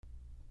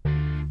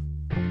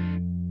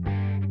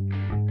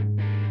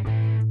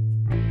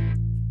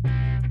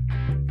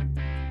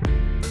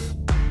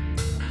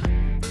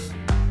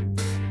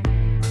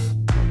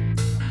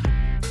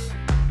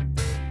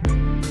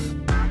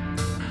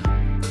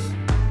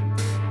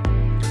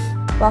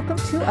Welcome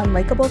to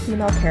Unlikable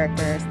Female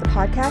Characters, the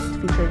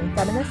podcast featuring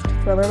feminist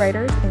thriller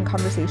writers in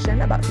conversation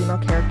about female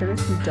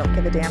characters who don't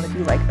give a damn if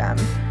you like them.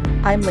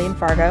 I'm Lane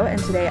Fargo,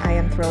 and today I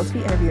am thrilled to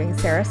be interviewing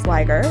Sarah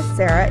Sliger.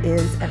 Sarah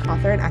is an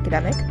author and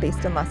academic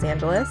based in Los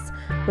Angeles,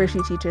 where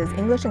she teaches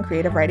English and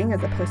creative writing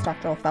as a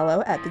postdoctoral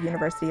fellow at the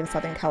University of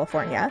Southern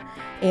California.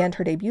 And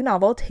her debut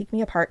novel, Take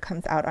Me Apart,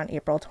 comes out on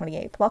April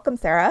 28th. Welcome,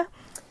 Sarah.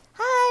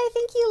 Hi,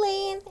 thank you,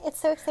 Lane. It's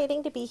so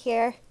exciting to be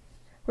here.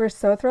 We're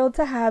so thrilled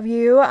to have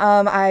you.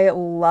 I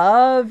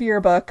love your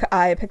book.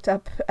 I picked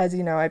up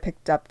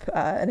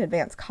an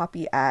advance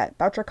copy at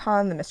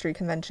BoucherCon, the mystery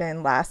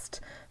convention, last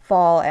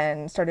fall,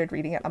 and started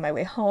reading it on my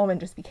way home and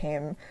just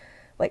became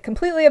like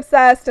completely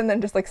obsessed, and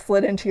then just like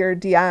slid into your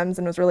DMs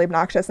and was really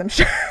obnoxious, I'm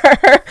sure.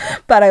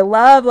 But I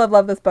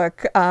love this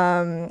book.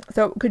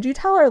 So could you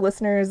tell our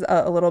listeners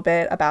a little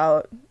bit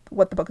about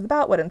what the book is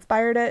about, what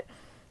inspired it?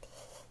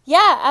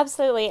 Yeah,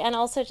 absolutely. And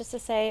also just to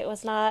say, it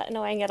was not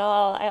annoying at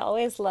all. I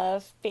always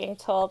love being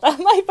told that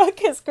my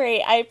book is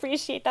great. I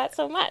appreciate that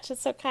so much.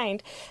 It's so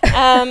kind.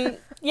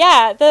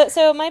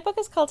 So my book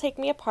is called Take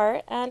Me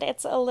Apart, and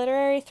it's a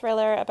literary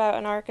thriller about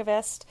an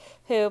archivist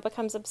who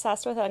becomes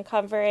obsessed with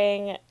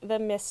uncovering the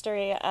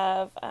mystery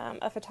of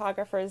a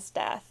photographer's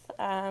death.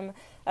 A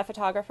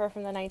photographer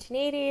from the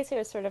 1980s who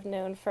was sort of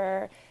known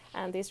for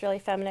these really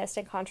feminist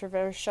and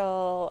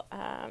controversial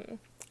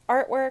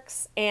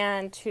artworks,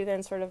 and who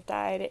then sort of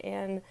died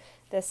in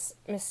this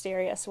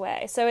mysterious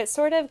way. So it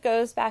sort of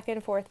goes back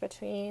and forth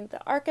between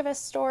the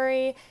archivist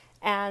story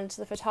and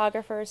the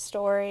photographer's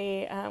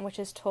story, which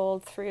is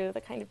told through the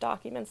kind of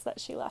documents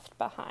that she left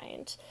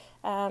behind.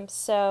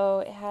 So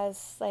it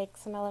has like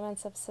some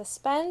elements of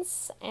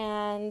suspense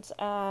and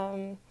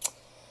a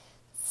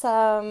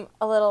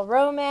little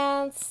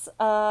romance.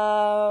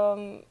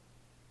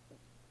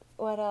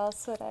 What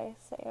else would I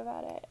say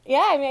about it?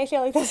 Yeah, I mean, I feel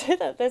like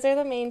those are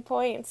the main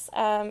points.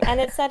 And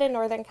it's set in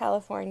Northern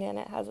California, and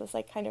it has this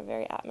like kind of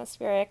very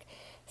atmospheric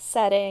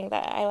setting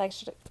that I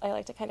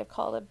like to kind of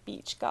call the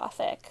beach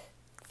gothic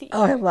theme.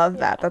 Oh, I love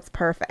that. That's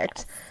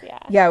perfect.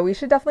 Yes, yeah, we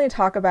should definitely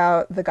talk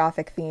about the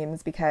gothic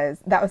themes, because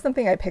that was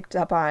something I picked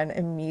up on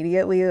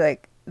immediately.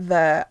 Like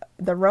the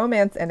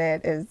romance in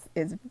it is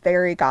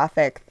very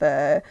gothic.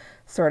 The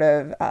sort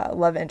of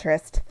love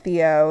interest,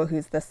 Theo,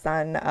 who's the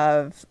son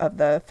of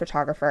the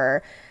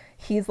photographer,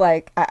 he's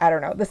like, I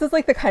don't know, this is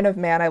like the kind of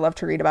man I love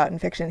to read about in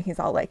fiction. He's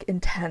all like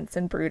intense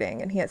and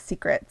brooding, and he has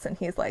secrets, and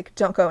he's like,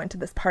 don't go into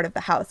this part of the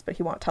house, but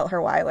he won't tell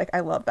her why. Like, I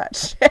love that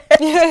shit.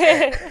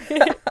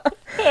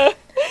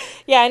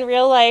 Yeah, in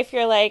real life,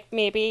 you're like,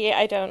 maybe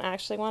I don't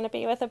actually want to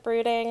be with a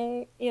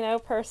brooding,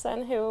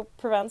 person who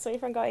prevents me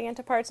from going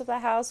into parts of the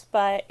house.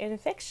 But in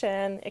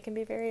fiction, it can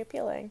be very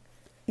appealing.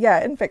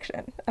 Yeah, in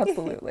fiction,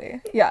 absolutely.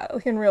 Yeah,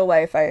 like in real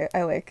life, I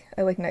like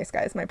nice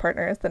guys. My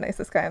partner is the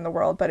nicest guy in the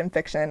world, but in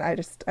fiction,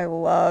 I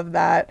love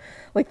that.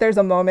 Like, there's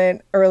a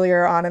moment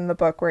earlier on in the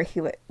book where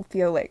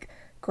Theo like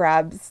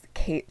grabs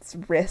Kate's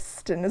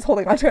wrist and is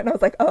holding onto it, and I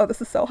was like, oh,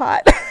 this is so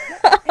hot.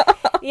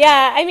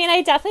 Yeah, I mean,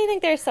 I definitely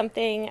think there's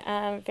something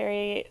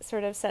very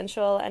sort of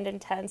sensual and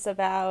intense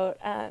about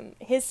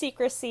his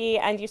secrecy,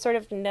 and you sort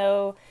of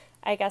know,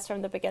 I guess,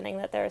 from the beginning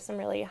that there are some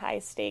really high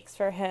stakes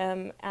for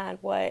him and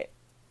what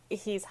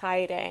he's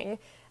hiding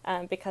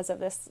because of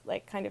this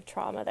like kind of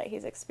trauma that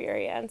he's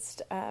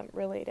experienced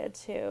related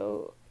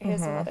to his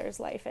mother's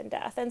life and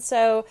death. And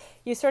so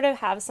you sort of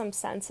have some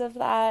sense of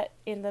that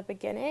in the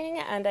beginning,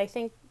 and I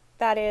think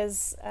that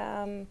is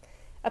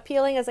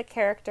appealing as a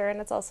character, and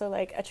it's also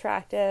like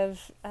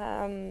attractive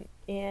in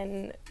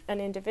an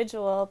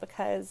individual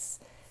because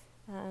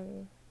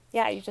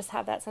you just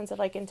have that sense of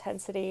like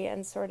intensity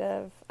and sort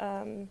of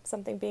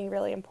something being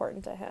really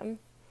important to him.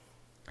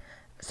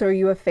 So are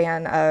you a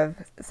fan of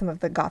some of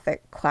the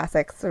Gothic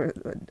classics, or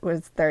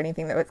was there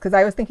anything that was, because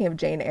I was thinking of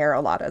Jane Eyre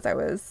a lot as I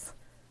was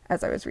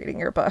reading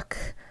your book,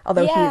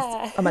 although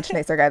he's a much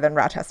nicer guy than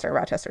Rochester.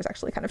 Rochester's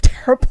actually kind of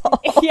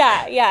terrible.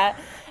 Yeah,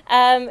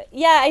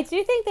 I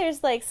do think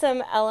there's like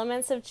some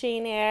elements of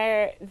Jane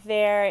Eyre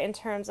there in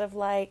terms of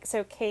like,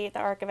 so Kate,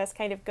 the archivist,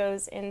 kind of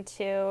goes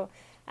into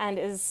and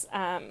is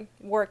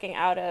working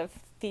out of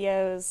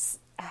Theo's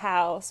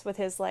house with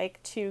his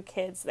like two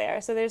kids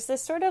there. So there's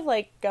this sort of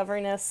like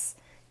governess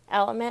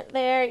element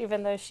there,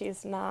 even though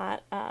she's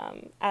not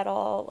at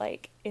all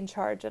like in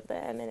charge of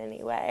them in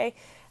any way.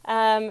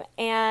 So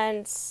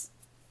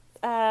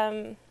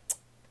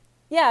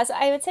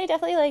I would say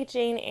definitely like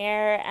Jane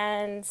Eyre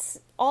and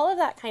all of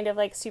that kind of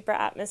like super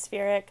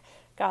atmospheric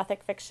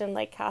Gothic fiction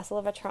like Castle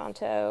of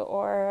Otranto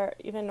or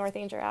even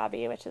Northanger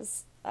Abbey, which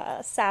is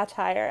a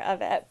satire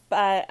of it,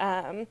 but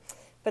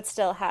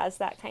still has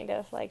that kind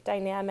of like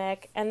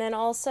dynamic. And then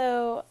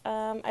also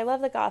I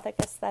love the Gothic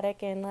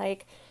aesthetic in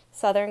like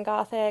Southern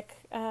Gothic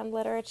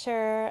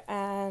literature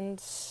and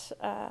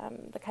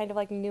the kind of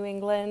like New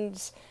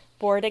England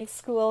boarding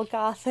school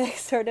Gothic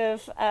sort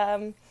of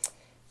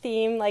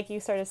theme like you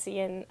sort of see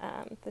in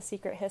The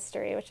Secret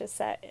History, which is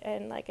set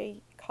in like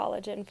a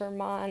college in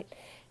Vermont,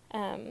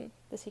 The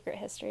Secret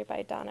History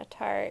by Donna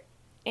Tartt.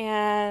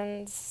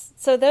 And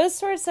so those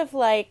sorts of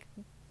like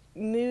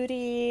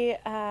moody,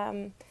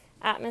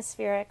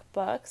 atmospheric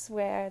books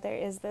where there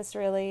is this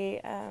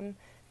really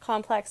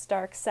complex,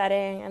 dark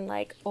setting and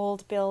like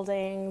old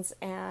buildings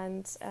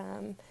and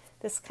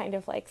this kind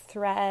of like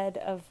thread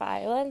of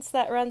violence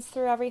that runs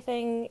through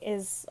everything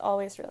is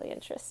always really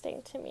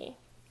interesting to me.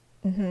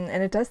 And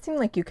it does seem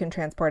like you can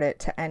transport it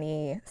to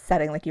any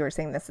setting. Like you were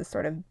saying, this is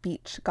sort of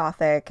beach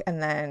gothic.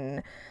 And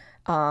then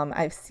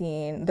I've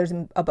seen there's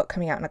a book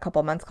coming out in a couple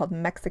of months called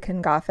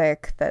Mexican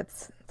Gothic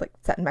that's like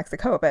set in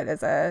Mexico, but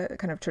is a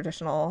kind of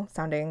traditional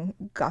sounding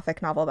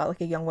Gothic novel about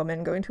like a young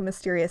woman going to a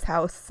mysterious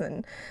house.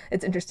 And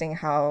it's interesting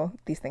how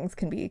these things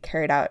can be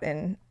carried out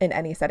in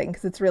any setting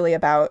because it's really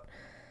about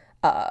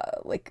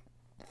like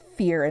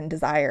fear and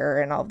desire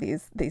and all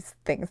these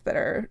things that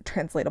are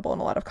translatable in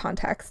a lot of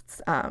contexts.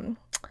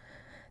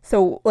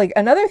 So, like,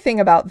 another thing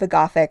about the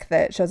Gothic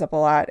that shows up a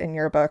lot in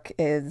your book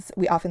is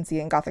we often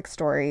see in Gothic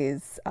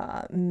stories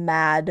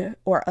mad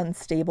or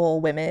unstable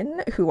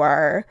women who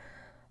are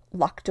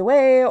locked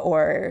away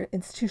or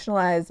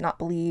institutionalized, not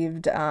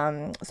believed.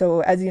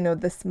 So, as you know,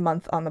 this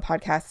month on the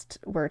podcast,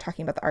 we're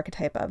talking about the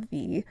archetype of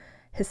the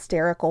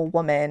hysterical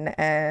woman.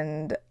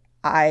 And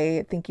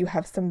I think you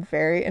have some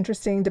very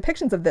interesting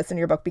depictions of this in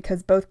your book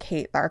because both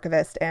Kate, the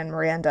archivist, and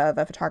Miranda,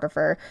 the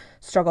photographer,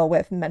 struggle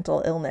with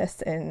mental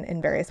illness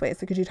in various ways.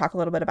 So could you talk a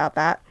little bit about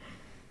that?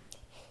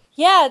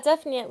 Yeah,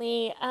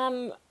 definitely.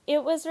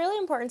 It was really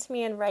important to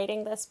me in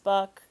writing this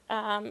book.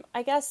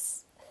 I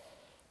guess,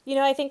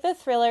 I think the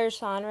thriller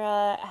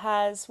genre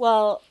has,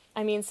 well,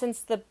 I mean,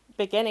 since the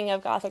beginning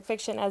of Gothic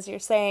fiction, as you're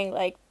saying,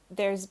 like,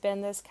 there's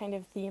been this kind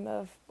of theme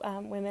of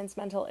women's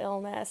mental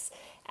illness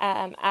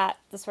at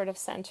the sort of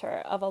center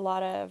of a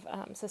lot of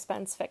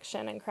suspense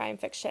fiction and crime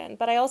fiction.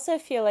 But I also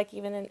feel like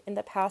even in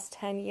the past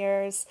 10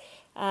 years,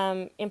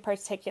 in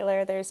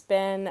particular, there's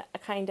been a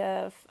kind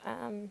of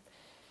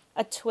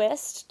a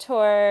twist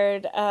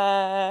toward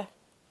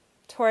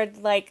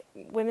like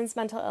women's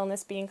mental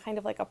illness being kind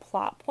of like a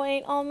plot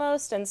point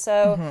almost. And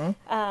so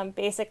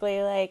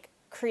basically like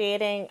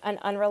creating an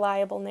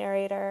unreliable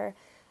narrator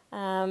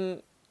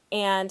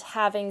and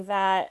having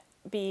that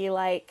be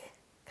like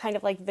kind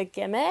of like the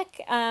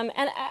gimmick. And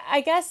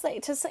I guess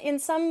like in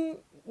some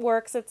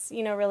works it's,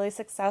 really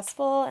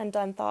successful and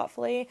done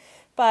thoughtfully.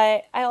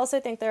 But I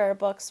also think there are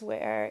books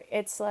where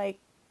it's like,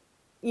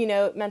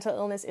 mental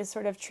illness is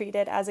sort of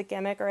treated as a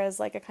gimmick or as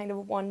like a kind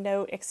of one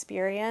note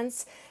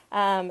experience.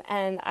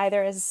 And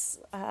either as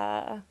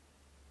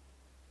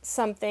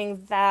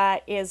something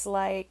that is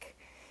like,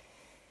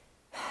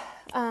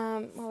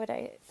 how would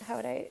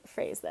I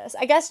phrase this?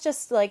 I guess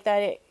just like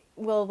that it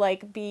will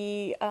like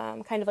be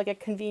kind of like a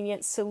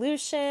convenient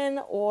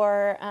solution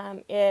or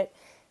it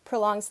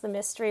prolongs the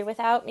mystery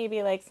without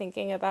maybe like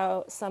thinking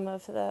about some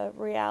of the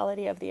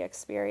reality of the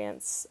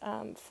experience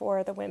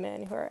for the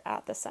women who are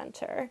at the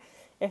center,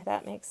 if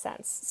that makes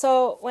sense.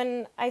 So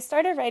when I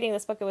started writing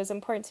this book, it was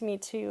important to me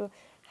to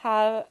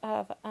have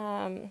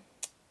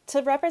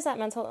to represent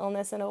mental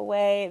illness in a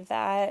way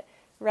that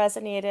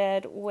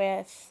resonated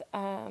with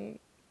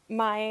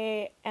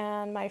my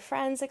and my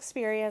friends'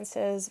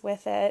 experiences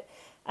with it,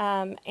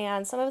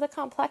 and some of the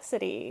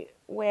complexity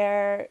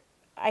where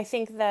I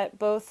think that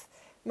both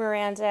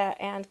Miranda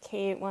and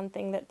Kate, one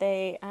thing that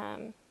they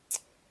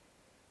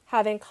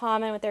have in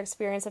common with their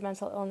experience of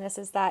mental illness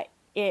is that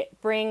it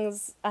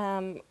brings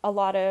a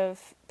lot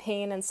of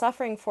pain and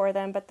suffering for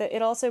them, but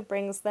it also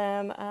brings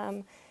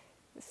them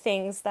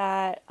things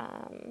that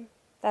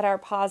that are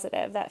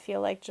positive, that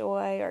feel like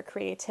joy or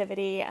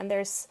creativity, and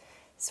there's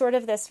sort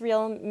of this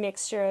real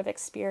mixture of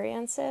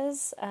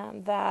experiences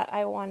that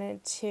I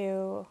wanted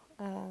to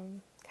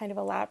kind of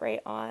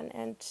elaborate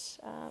on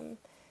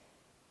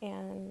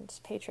and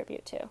pay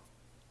tribute to.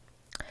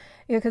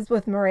 Yeah, because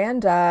with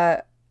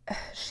Miranda,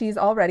 she's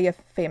already a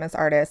famous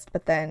artist,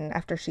 but then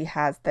after she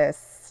has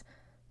this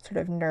sort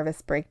of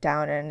nervous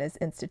breakdown and is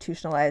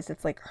institutionalized,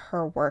 it's like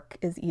her work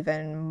is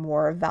even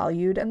more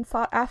valued and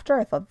sought after.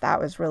 I thought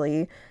that was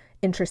really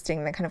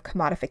interesting, the kind of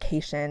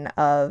commodification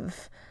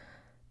of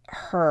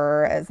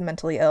her as a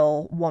mentally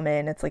ill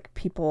woman. It's like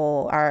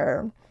people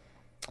are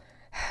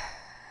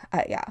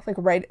yeah, like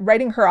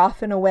writing her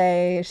off in a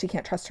way. She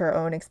can't trust her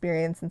own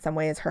experience in some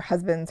ways. Her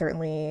husband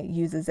certainly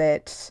uses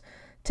it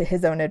to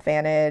his own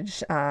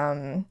advantage.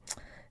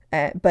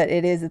 But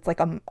it's like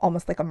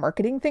almost like a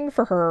marketing thing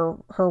for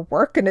her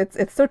work, and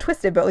it's so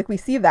twisted. But like we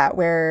see that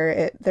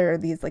where there are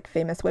these like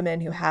famous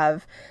women who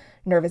have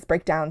nervous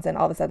breakdowns, and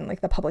all of a sudden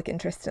like the public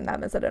interest in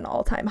them is at an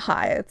all-time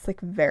high. It's like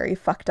very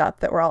fucked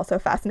up that we're all so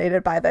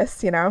fascinated by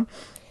this,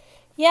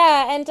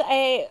 Yeah, and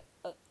I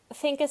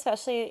think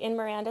especially in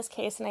Miranda's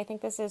case, and I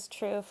think this is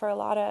true for a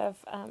lot of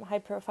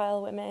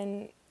high-profile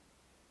women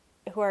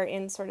who are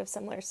in sort of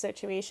similar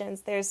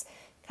situations, there's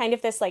kind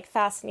of this like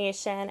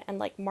fascination and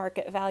like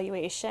market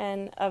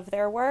valuation of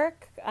their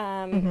work.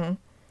 And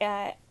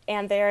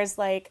there's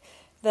like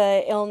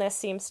the illness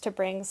seems to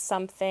bring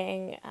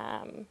something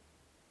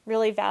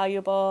really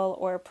valuable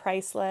or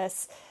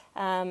priceless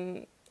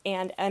and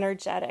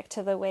energetic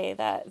to the way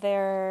that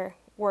their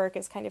work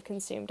is kind of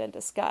consumed and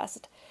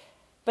discussed.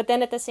 but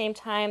then at the same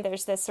time,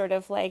 there's this sort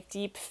of like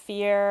deep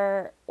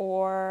fear,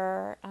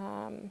 or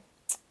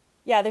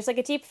yeah, there's like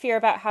a deep fear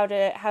about how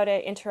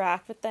to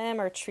interact with them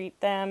or treat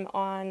them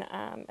on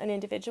an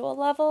individual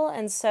level.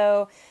 And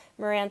so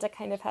Miranda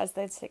kind of has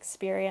this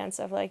experience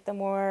of like the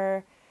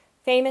more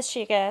famous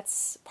she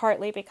gets,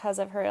 partly because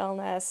of her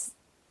illness,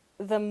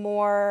 the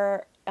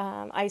more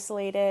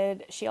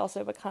isolated she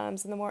also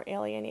becomes, and the more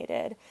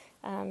alienated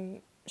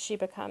she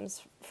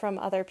becomes from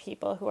other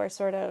people who are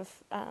sort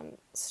of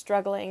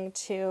struggling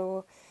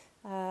to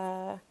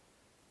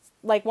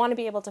like want to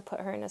be able to put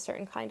her in a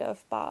certain kind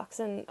of box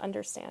and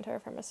understand her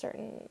from a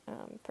certain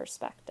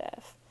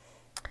perspective.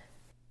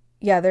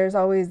 Yeah, there's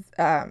always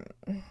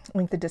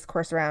like the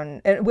discourse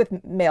around, and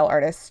with male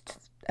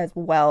artists as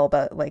well,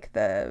 but like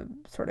the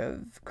sort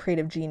of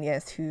creative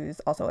genius who's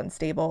also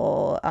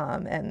unstable,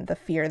 and the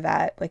fear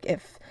that like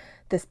if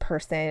this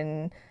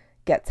person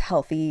gets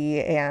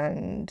healthy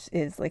and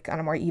is like on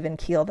a more even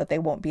keel, that they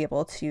won't be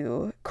able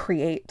to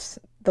create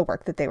the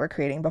work that they were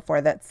creating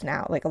before, that's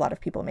now like a lot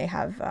of people may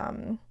have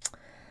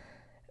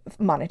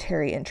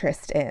monetary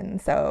interest in.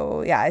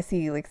 So yeah, I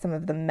see like some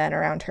of the men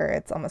around her,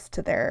 it's almost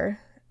to their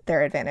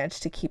advantage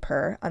to keep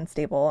her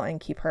unstable and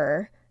keep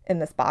her in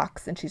this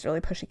box, and she's really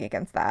pushing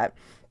against that.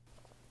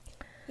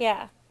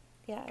 Yeah,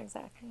 yeah,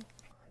 exactly.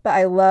 But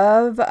I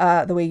love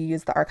the way you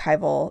use the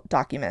archival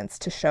documents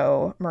to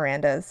show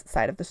Miranda's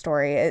side of the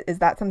story. Is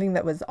that something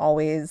that was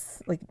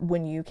always, like,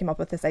 when you came up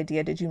with this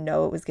idea, did you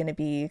know it was going to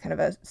be kind of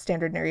a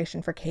standard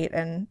narration for Kate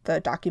and the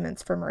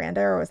documents for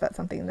Miranda, or was that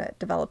something that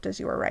developed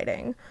as you were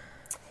writing?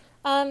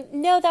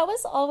 No, that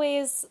was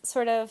always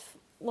sort of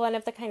one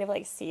of the kind of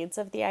like seeds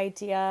of the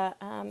idea.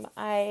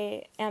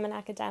 I am an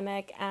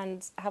academic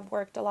and have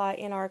worked a lot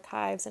in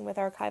archives and with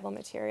archival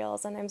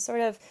materials, and I'm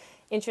sort of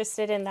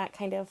interested in that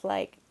kind of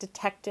like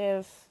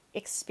detective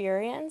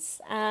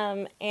experience,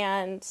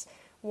 and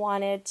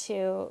wanted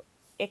to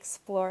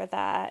explore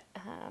that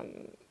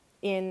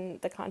in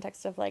the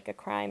context of like a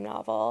crime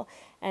novel,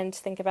 and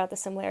think about the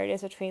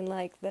similarities between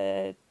like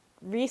the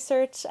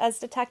research as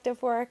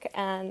detective work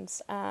and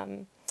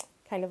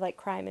kind of like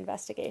crime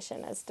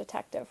investigation as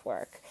detective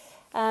work.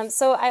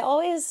 So I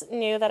always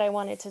knew that I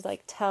wanted to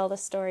like tell the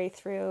story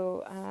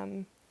through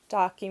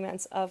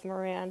documents of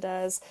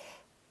Miranda's.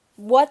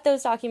 What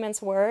those documents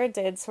were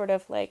did sort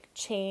of like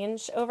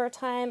change over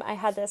time. I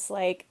had this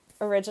like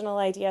original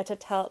idea to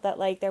tell that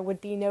like there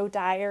would be no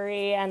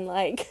diary, and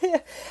like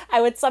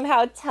I would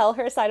somehow tell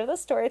her side of the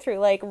story through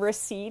like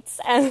receipts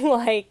and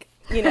like,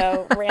 you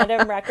know,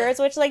 random records,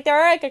 which like there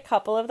are like a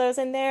couple of those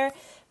in there,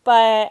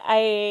 but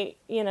I,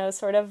 you know,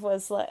 sort of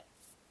was like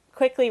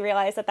quickly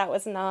realized that that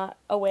was not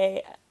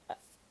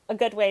a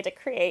good way to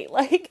create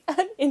like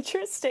an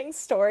interesting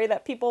story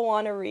that people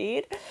want to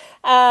read.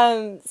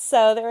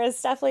 So there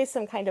was definitely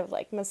some kind of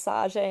like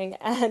massaging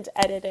and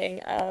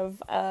editing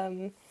of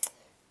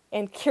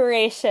and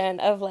curation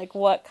of like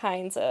what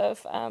kinds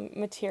of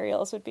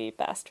materials would be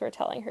best for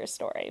telling her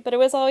story. But it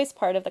was always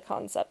part of the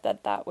concept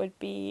that that would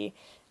be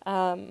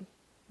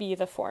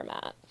the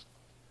format.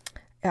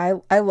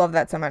 I love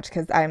that so much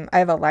because I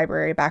have a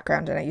library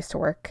background and I used to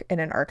work in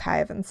an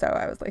archive, and so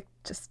I was like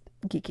just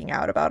geeking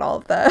out about all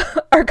of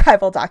the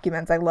archival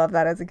documents. I love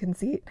that as a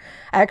conceit.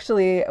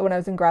 Actually, when I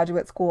was in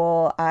graduate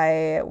school,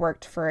 I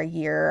worked for a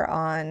year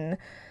on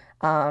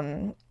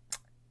um,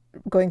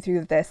 going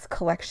through this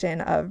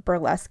collection of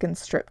burlesque and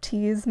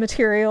striptease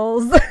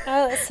materials.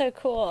 Oh, that's so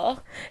cool.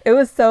 It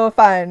was so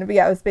fun. But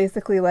yeah, it was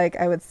basically like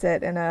I would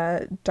sit in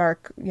a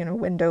dark, you know,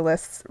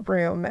 windowless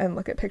room and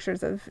look at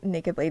pictures of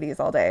naked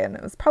ladies all day. And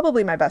it was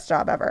probably my best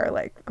job ever.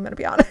 Like, I'm going to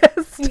be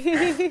honest.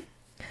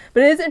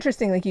 But it is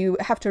interesting. Like, you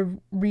have to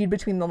read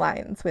between the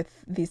lines with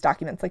these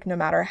documents. Like, no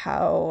matter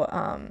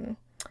how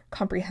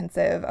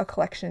comprehensive a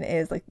collection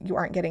is, like, you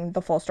aren't getting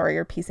the full story.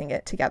 You're piecing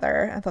it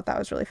together. I thought that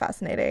was really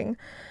fascinating.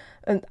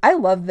 And I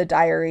love the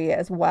diary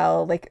as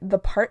well. Like the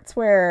parts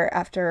where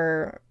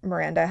after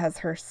Miranda has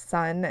her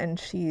son and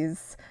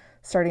she's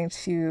starting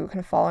to kind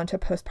of fall into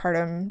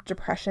postpartum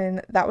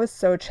depression, that was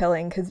so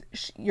chilling because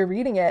you're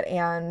reading it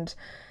and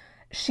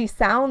she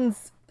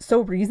sounds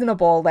so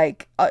reasonable.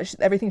 Like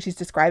everything she's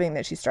describing,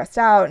 that she's stressed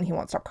out and he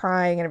won't stop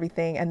crying and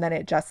everything. And then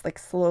it just like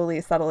slowly,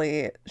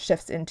 subtly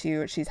shifts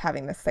into she's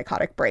having this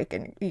psychotic break,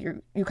 and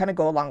you kind of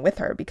go along with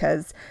her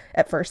because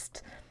at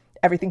first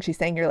everything she's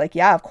saying, you're like,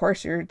 yeah, of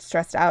course you're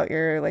stressed out.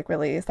 You're like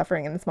really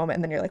suffering in this moment.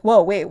 And then you're like,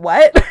 whoa, wait,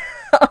 what?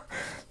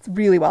 It's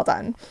really well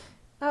done.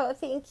 Oh,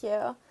 thank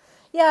you.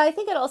 Yeah, I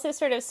think it also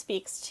sort of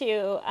speaks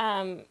to,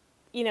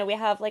 you know, we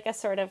have like a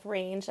sort of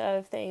range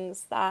of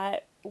things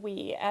that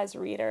we as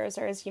readers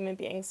or as human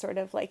beings sort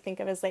of like think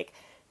of as like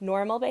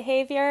normal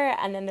behavior.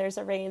 And then there's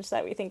a range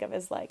that we think of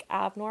as like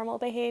abnormal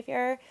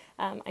behavior.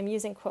 I'm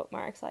using quote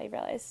marks. I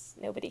realize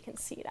nobody can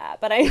see that,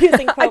 but I'm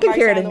using quote marks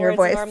around the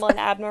words normal and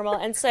abnormal.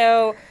 And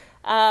so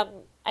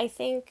I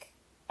think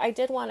I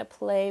did want to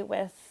play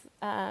with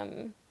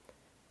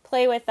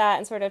that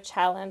and sort of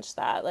challenge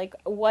that. Like,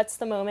 what's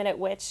the moment at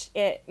which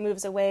it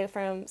moves away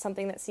from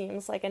something that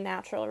seems like a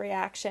natural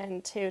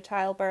reaction to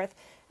childbirth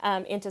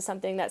into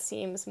something that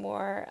seems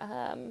more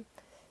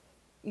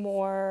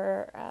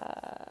more,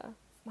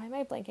 why am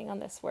I blanking on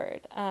this word?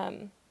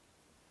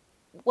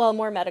 Well,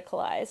 more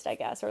medicalized, I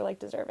guess, or like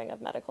deserving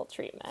of medical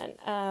treatment.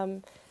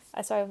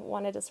 So I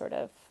wanted to sort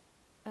of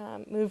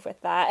move with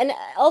that. And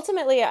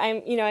ultimately, I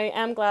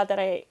am glad that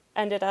I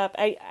ended up,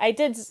 I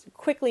did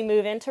quickly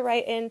move into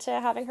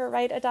having her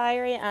write a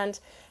diary, and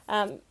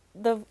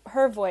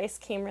her voice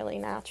came really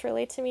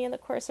naturally to me in the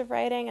course of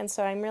writing. And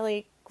so I'm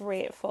really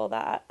grateful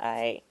that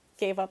I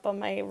gave up on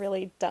my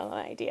really dumb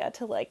idea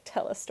to like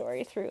tell a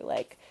story through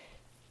like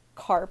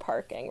car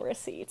parking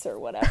receipts or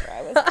whatever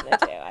I was going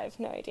to do. I have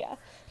no idea.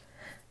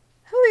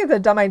 I don't think it's a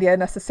dumb idea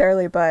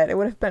necessarily, but it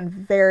would have been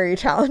very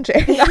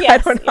challenging. Yes, I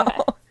don't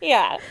know.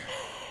 Yeah.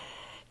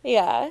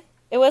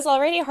 It was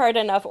already hard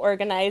enough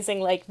organizing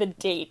like the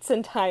dates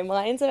and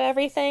timelines of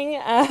everything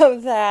I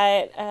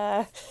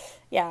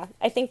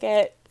think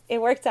it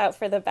worked out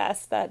for the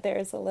best that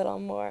there's a little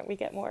more, we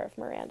get more of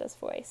Miranda's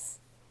voice.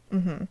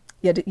 Mm-hmm.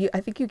 Yeah,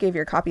 I think you gave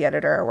your copy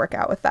editor a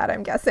workout with that,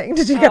 I'm guessing.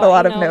 Did you get a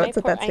lot of notes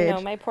at that stage? I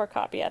know, my poor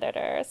copy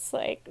editor. It's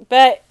like,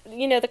 but,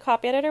 the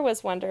copy editor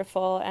was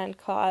wonderful and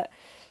caught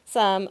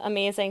some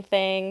amazing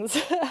things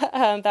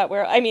that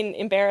were,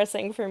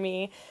 embarrassing for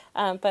me,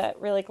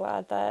 but really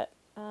glad that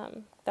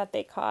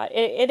they caught.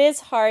 It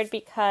is hard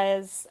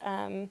because,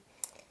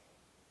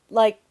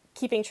 like,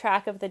 keeping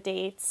track of the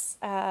dates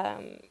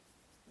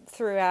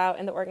throughout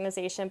in the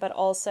organization, but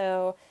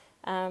also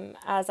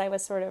as I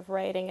was sort of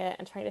writing it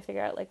and trying to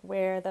figure out like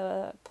where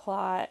the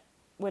plot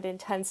would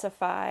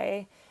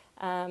intensify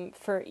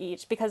for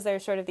each, because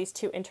there's sort of these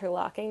two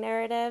interlocking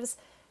narratives.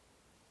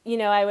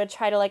 I would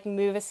try to like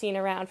move a scene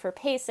around for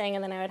pacing,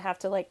 and then I would have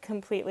to like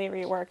completely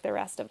rework the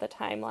rest of the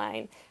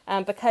timeline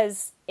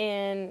because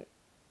if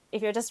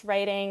you're just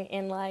writing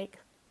in like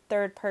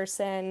third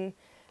person,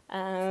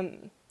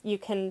 you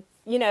can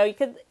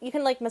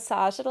like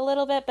massage it a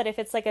little bit, but if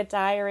it's like a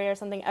diary or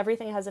something,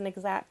 everything has an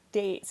exact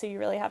date, so you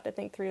really have to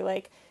think through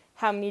like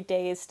how many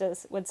days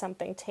would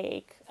something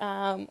take,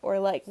 or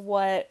like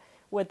what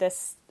would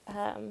this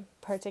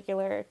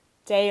particular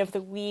day of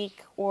the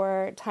week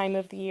or time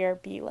of the year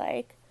be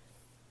like.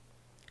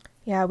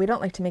 Yeah, we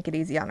don't like to make it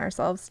easy on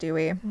ourselves, do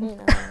we?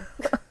 No.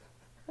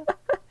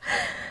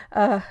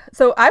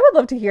 So I would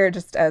love to hear,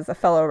 just as a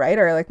fellow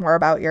writer, like more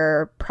about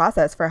your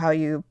process for how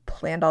you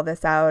planned all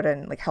this out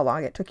and like how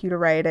long it took you to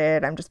write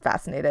it. I'm just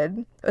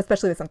fascinated,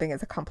 especially with something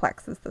as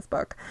complex as this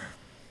book.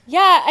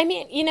 Yeah,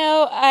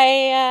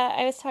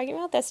 I was talking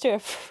about this to a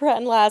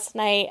friend last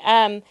night.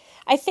 I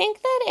think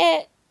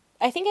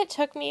it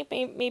took me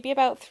maybe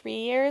about 3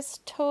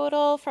 years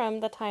total from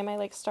the time I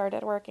like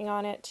started working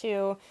on it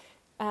to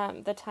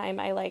the time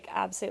I like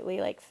absolutely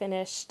like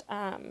finished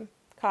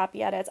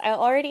copy edits. I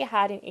already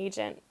had an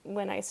agent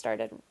when I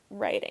started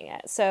writing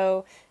it.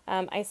 So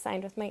I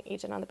signed with my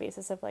agent on the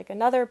basis of like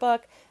another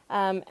book.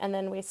 And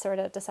then we sort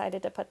of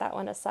decided to put that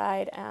one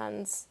aside,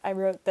 and I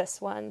wrote this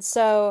one.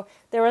 So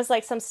there was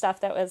like some stuff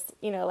that was,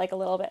 like a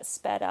little bit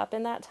sped up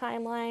in that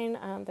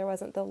timeline. There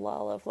wasn't the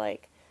lull of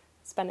like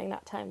spending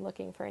that time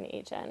looking for an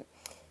agent.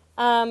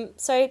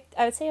 So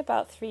I would say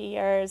about 3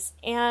 years.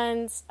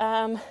 And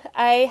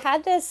I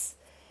had this,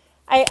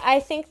 I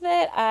think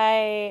that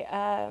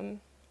I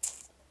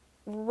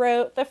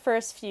wrote the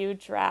first few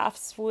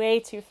drafts way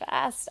too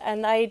fast,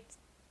 and I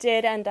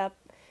did end up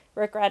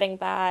regretting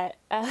that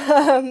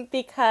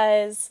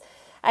because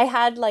I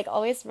had like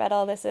always read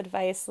all this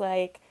advice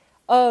like,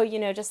 oh,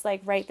 just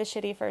like write the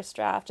shitty first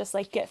draft, just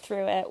like get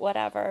through it,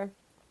 whatever.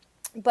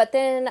 But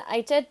then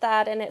I did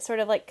that, and it sort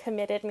of like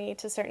committed me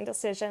to certain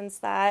decisions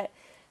that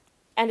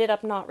ended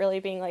up not really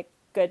being like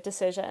good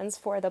decisions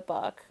for the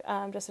book,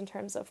 just in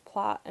terms of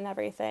plot and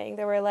everything.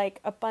 There were like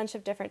a bunch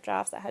of different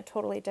drafts that had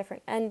totally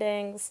different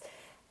endings,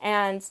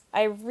 and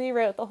I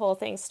rewrote the whole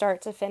thing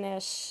start to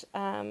finish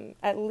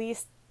at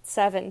least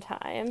 7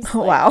 times.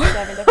 Oh, wow.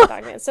 7 different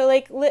documents. So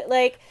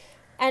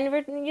and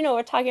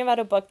we're talking about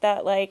a book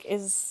that like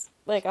is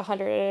like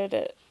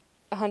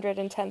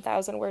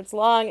 110,000 words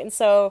long, and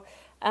so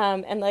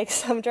and like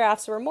some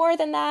drafts were more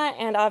than that,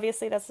 and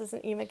obviously this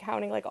isn't even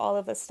counting like all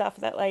of the stuff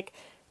that like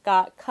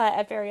got cut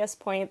at various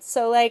points.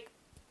 So like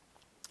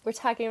we're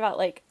talking about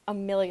like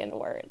 1 million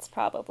words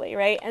probably,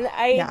 right? And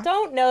I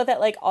don't know that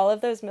like all of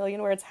those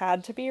million words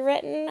had to be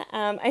written.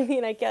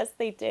 I guess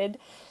they did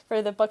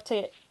for the book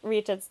to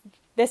reach its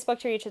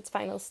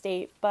final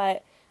state,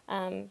 but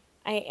I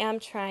am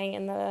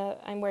trying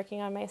I'm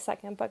working on my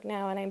second book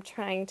now, and I'm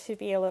trying to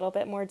be a little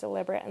bit more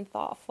deliberate and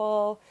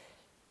thoughtful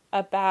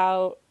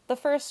about the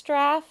first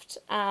draft,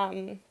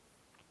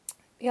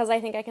 because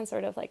I think I can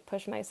sort of like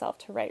push myself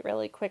to write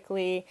really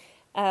quickly,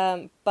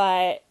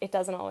 but it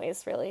doesn't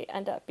always really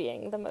end up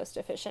being the most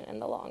efficient in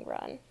the long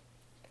run.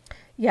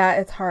 Yeah,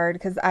 it's hard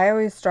because I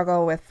always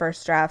struggle with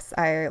first drafts.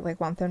 I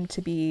like want them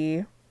to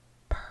be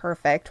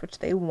perfect, which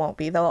they won't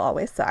be. They'll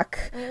always suck.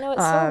 I know,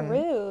 it's so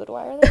rude.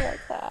 Why are they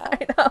like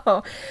that? I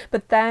know.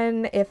 But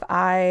then if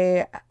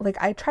I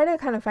try to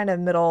kind of find a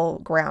middle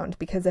ground,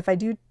 because if I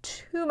do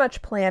too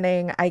much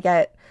planning, I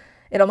get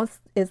it almost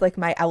is like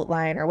my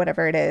outline or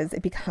whatever it is.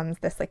 It becomes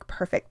this like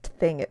perfect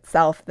thing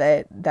itself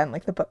that then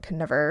like the book can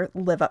never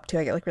live up to.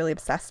 I get like really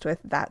obsessed with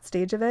that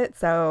stage of it.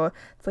 So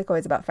it's like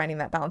always about finding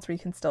that balance where you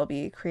can still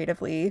be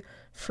creatively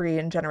free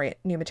and generate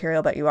new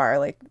material, but you are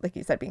like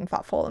you said, being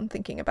thoughtful and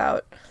thinking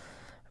about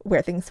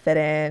where things fit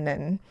in.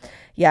 And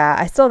yeah,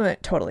 I still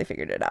haven't totally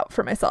figured it out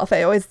for myself.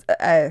 I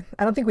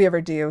don't think we ever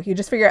do. You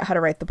just figure out how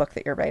to write the book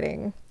that you're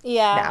writing.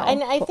 Yeah, now,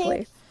 and I hopefully.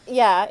 think,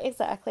 yeah,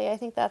 exactly. I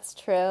think that's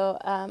true.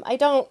 I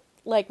don't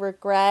like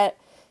regret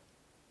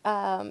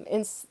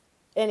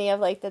any of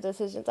like the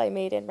decisions I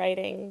made in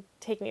writing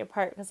Take Me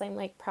Apart because I'm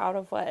like proud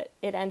of what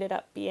it ended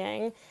up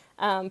being.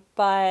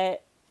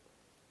 But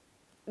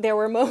there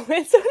were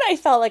moments when I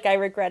felt like I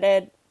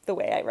regretted the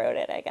way I wrote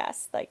it, I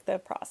guess, like the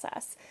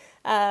process.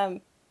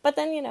 But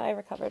then, I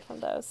recovered from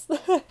those.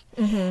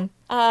 Mm-hmm.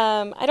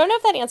 I don't know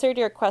if that answered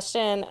your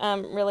question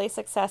really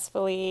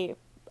successfully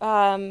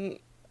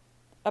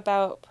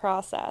about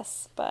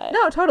process, but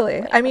No,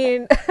 totally. I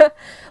mean,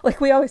 like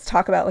we always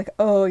talk about like,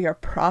 oh, your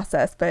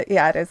process, but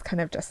yeah, it is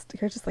kind of just,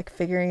 you're just like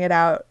figuring it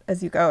out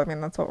as you go. I mean,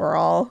 that's what we're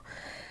all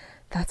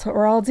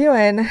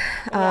doing.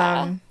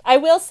 yeah. I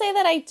will say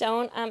that I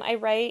don't, I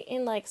write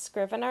in like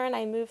Scrivener and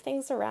I move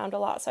things around a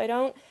lot.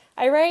 So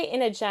I write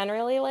in a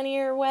generally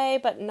linear way,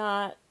 but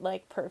not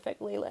like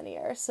perfectly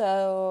linear.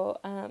 So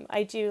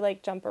I do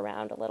like jump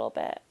around a little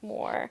bit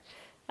more.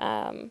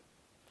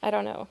 I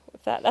don't know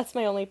if that's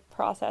my only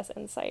process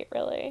insight,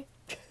 really.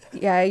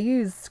 Yeah, I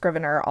use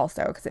Scrivener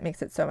also because it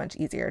makes it so much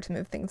easier to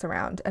move things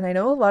around. And I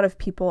know a lot of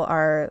people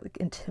are like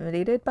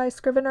intimidated by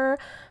Scrivener,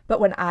 but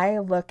when I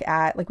look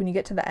at like when you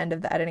get to the end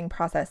of the editing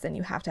process and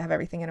you have to have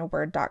everything in a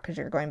Word doc because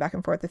you're going back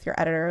and forth with your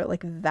editor,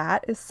 like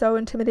that is so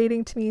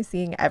intimidating to me,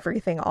 seeing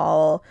everything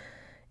all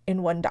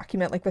in one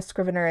document. Like with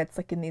Scrivener, it's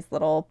like in these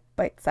little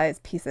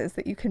bite-sized pieces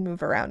that you can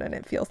move around and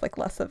it feels like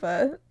less of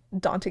a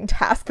daunting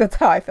task. That's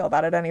how I feel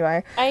about it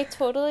anyway. I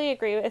totally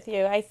agree with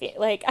you. I feel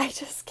like I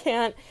just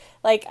can't,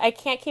 like, I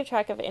can't keep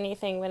track of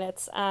anything when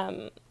it's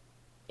in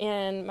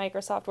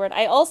Microsoft Word.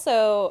 I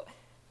also,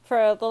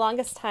 for the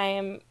longest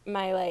time,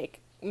 my like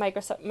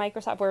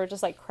Microsoft Word would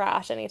just like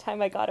crash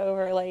anytime I got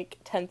over like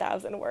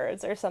 10,000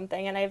 words or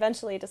something. And I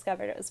eventually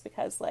discovered it was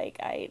because like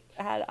I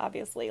had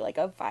obviously like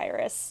a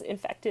virus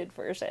infected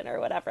version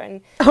or whatever.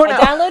 And Oh no. I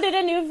downloaded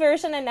a new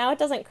version and now it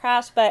doesn't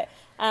crash. But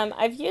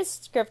I've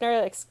used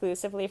Scrivener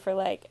exclusively for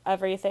like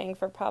everything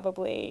for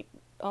probably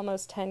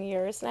almost 10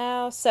 years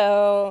now.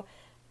 So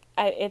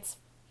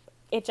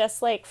it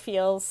just like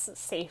feels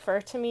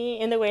safer to me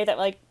in the way that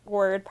like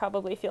Word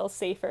probably feels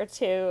safer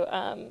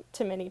to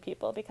many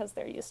people because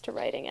they're used to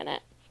writing in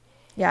it.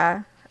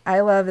 Yeah.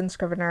 I love in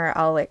Scrivener,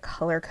 I'll like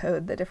color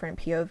code the different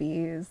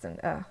POVs and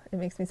it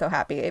makes me so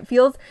happy. It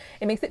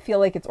makes it feel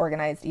like it's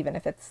organized even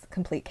if it's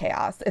complete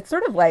chaos. It's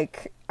sort of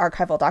like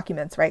archival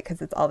documents, right?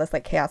 Because it's all this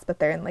like chaos, but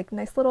they're in like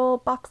nice little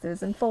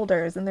boxes and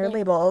folders and they're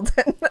labeled.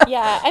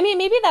 Yeah. I mean,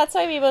 maybe that's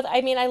why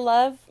I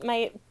love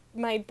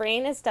my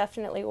brain is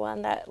definitely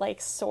one that like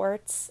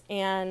sorts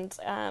and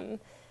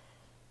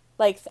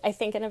like I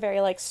think in a very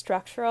like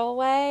structural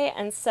way.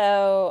 And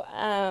so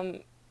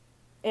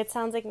it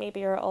sounds like maybe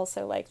you're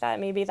also like that.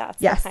 Maybe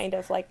that's Yes. the kind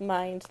of like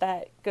mind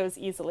that goes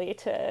easily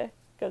to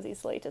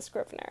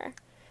Scrivener.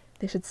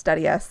 They should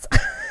study us.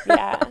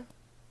 Yeah.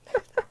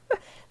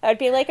 That would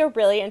be like a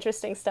really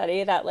interesting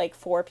study that like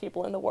 4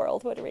 people in the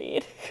world would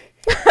read.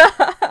 Isn't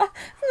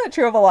that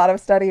true of a lot of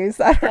studies?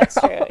 I don't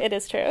That's know. true. It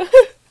is true.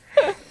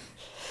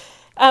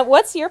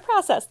 What's your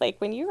process like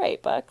when you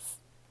write books?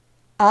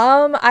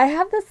 I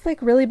have this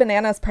like really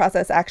bananas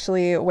process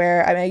actually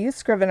where I use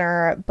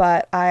Scrivener,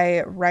 but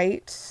I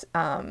write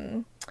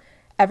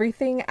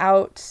everything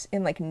out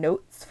in like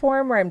notes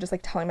form where I'm just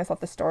like telling myself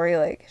the story,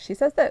 like she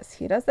says this,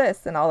 he does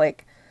this, and I'll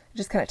like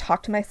just kind of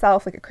talk to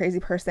myself like a crazy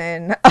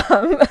person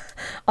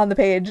on the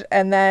page.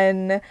 And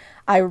then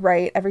I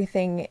write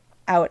everything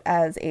out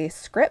as a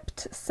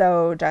script.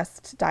 So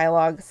just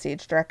dialogue,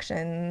 stage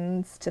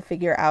directions to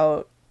figure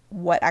out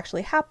what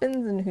actually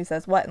happens and who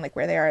says what and like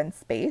where they are in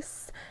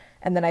space.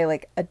 And then I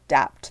like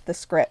adapt the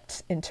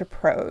script into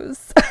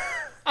prose.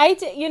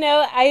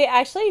 I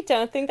actually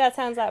don't think that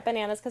sounds that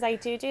bananas because I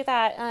do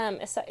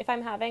that. So if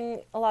I'm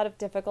having a lot of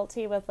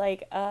difficulty with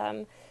like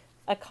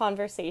a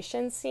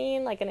conversation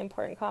scene, like an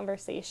important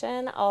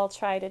conversation, I'll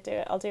try to do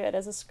it. I'll do it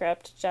as a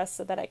script just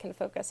so that I can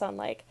focus on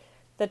like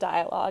the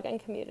dialogue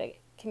and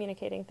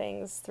communicating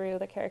things through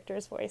the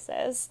characters'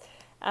 voices.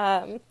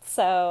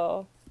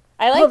 So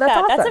I like that's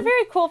that. awesome. That's a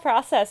very cool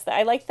process.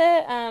 I like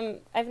the.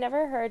 I've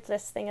never heard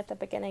this thing at the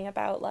beginning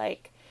about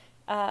like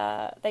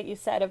that you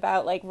said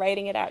about like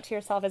writing it out to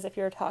yourself as if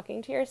you were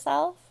talking to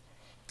yourself.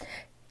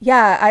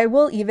 Yeah,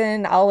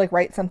 I'll like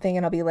write something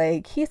and I'll be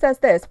like, he says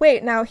this.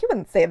 Wait, no, he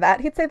wouldn't say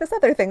that. He'd say this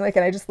other thing. Like,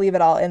 and I just leave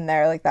it all in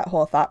there, like that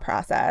whole thought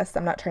process.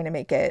 I'm not trying to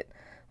make it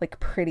like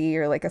pretty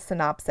or like a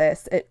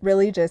synopsis. It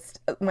really just,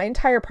 my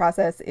entire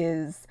process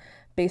is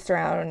based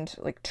around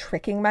like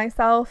tricking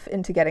myself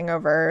into getting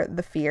over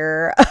the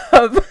fear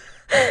of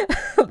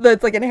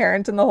that's like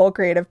inherent in the whole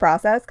creative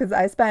process. Cause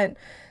I spent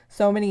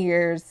so many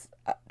years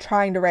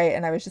trying to write,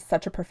 and I was just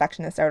such a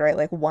perfectionist. I would write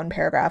like one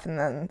paragraph and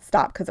then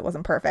stop because it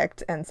wasn't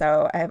perfect. And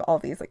so I have all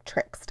these like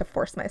tricks to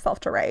force myself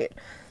to write.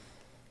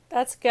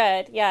 That's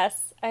good.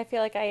 Yes. I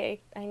feel like I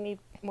need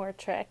more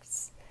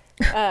tricks.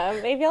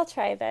 Maybe I'll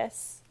try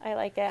this. I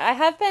like it.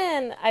 I've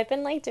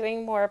been like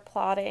doing more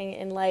plotting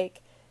in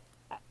like,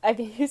 I've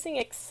been using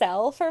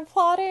Excel for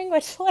plotting,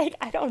 which like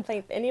I don't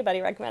think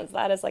anybody recommends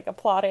that as like a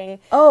plotting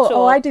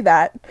Oh, I tool. do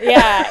that.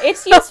 Yeah,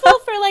 it's useful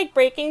for like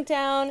breaking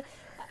down,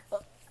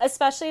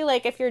 especially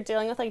like if you're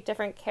dealing with like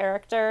different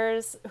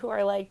characters who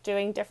are like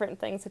doing different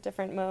things at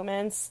different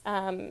moments,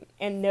 and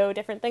know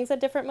different things at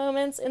different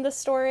moments in the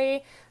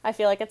story. I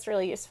feel like it's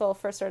really useful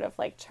for sort of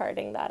like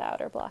charting that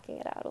out or blocking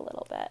it out a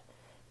little bit.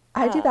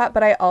 I do that,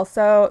 but I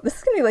also, this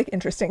is going to be like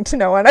interesting to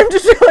no one. I'm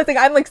just realizing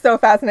I'm like so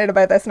fascinated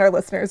by this, and our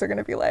listeners are going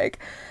to be like,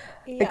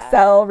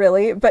 Yeah. Excel,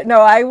 really? But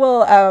no, I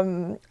will,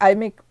 I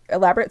make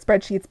elaborate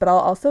spreadsheets, but I'll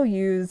also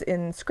use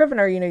in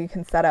Scrivener, you know, you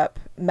can set up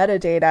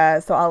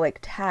metadata. So I'll like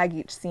tag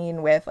each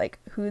scene with like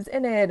who's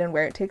in it and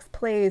where it takes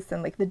place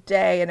and like the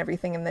day and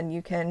everything. And then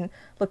you can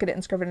look at it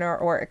in Scrivener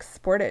or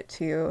export it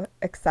to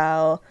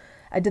Excel.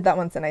 I did that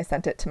once and I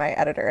sent it to my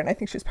editor, and I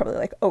think she was probably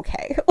like,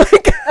 okay,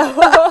 like,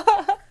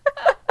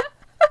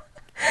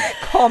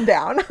 calm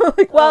down.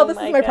 Like, well, Oh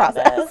this is my my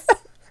process.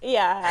 goodness.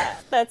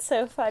 Yeah, that's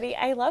so funny.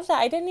 I love that.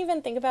 I didn't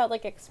even think about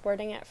like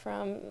exporting it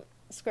from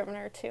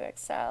Scrivener to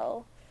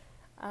Excel.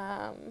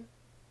 Um,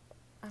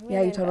 I'm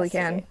Yeah, gonna you totally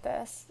can. investigate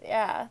this.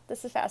 Yeah,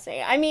 this is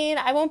fascinating. I mean,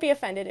 I won't be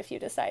offended if you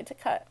decide to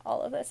cut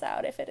all of this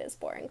out if it is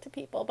boring to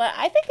people, but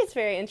I think it's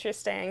very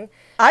interesting.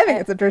 I think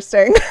And it's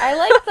interesting. I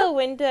like the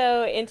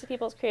window into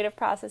people's creative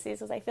processes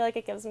because I feel like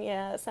it gives me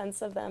a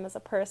sense of them as a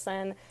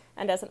person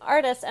and as an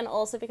artist, and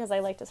also because I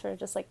like to sort of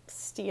just like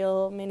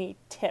steal mini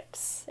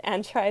tips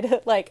and try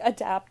to like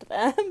adapt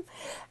them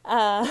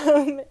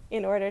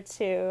in order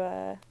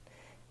to,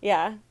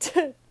 yeah,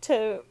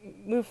 to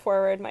move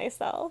forward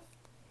myself.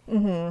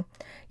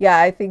 Yeah,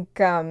 I think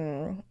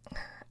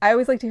I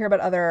always like to hear about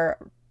other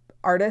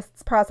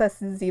artists'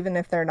 processes, even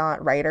if they're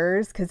not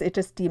writers, because it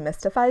just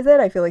demystifies it.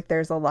 I feel like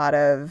there's a lot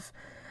of,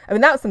 I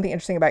mean, that was something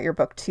interesting about your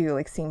book too,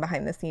 like seeing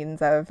behind the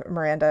scenes of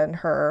Miranda and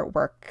her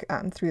work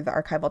through the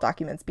archival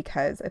documents,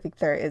 because I think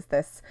there is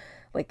this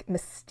like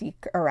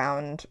mystique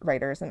around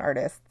writers and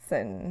artists,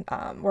 and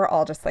we're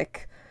all just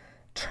like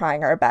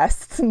trying our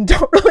best and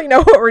don't really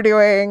know what we're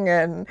doing,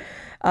 and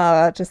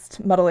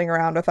just muddling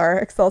around with our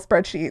Excel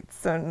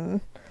spreadsheets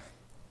and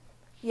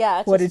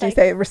Yeah, what just did you like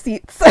say?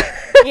 Receipts.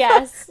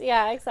 yes,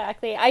 yeah,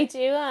 exactly. I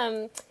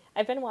do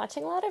I've been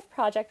watching a lot of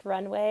Project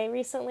Runway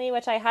recently,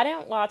 which I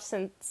hadn't watched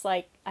since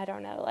like I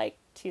don't know, like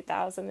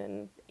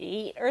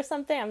 2008 or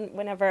something.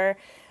 Whenever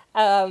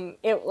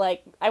it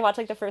like I watched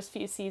like the first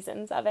few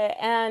seasons of it,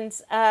 and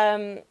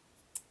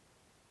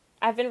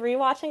I've been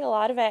rewatching a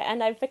lot of it,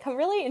 and I've become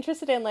really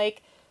interested in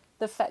like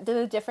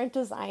the different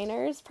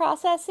designers'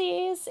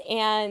 processes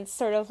and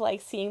sort of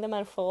like seeing them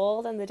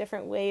unfold and the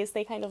different ways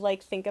they kind of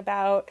like think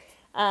about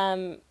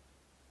um,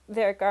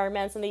 their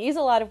garments. And they use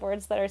a lot of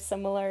words that are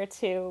similar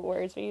to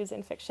words we use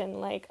in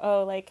fiction, like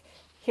oh, like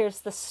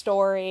here's the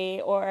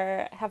story,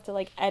 or have to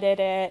like edit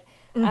it.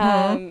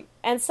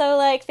 And so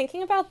like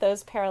thinking about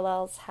those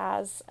parallels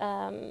has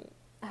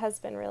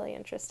been really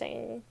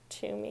interesting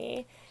to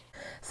me.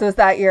 So is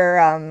that your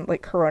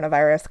like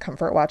coronavirus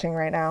comfort watching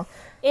right now?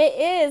 It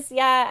is,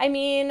 yeah. I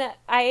mean,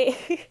 I've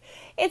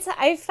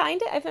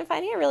been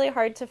finding it really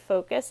hard to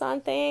focus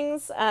on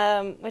things,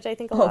 which I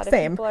think a Oh, lot of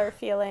same. people are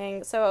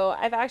feeling. So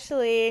I've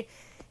actually,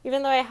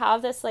 even though I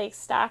have this like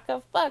stack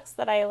of books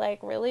that I like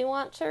really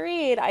want to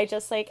read, I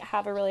just like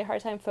have a really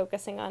hard time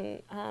focusing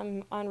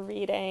on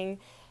reading.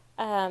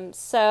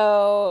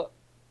 So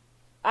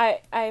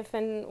I've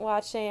been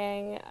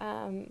watching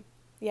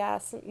yeah,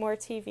 some more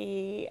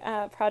TV.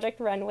 Project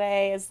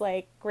Runway is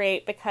like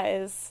great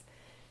because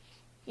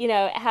you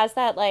know it has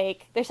that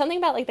like there's something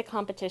about like the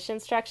competition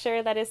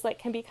structure that is like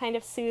can be kind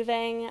of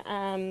soothing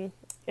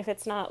if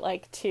it's not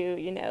like too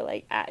you know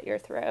like at your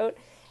throat.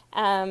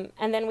 And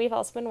then we've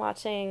also been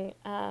watching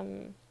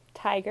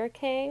Tiger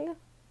King.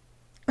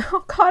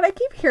 Oh God, I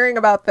keep hearing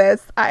about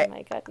this. Oh I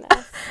my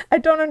goodness. I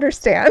don't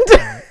understand.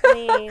 I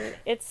mean,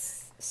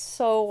 it's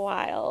so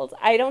wild.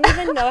 I don't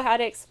even know how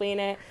to explain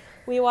it.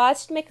 We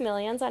watched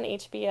McMillions on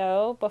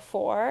HBO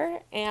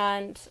before,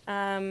 and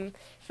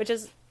which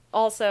is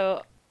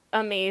also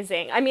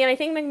amazing. I mean, I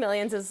think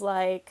McMillions is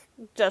like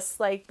just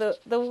like the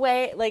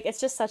way like it's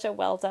just such a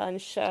well done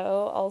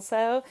show.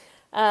 Also,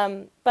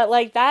 but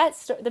like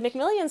the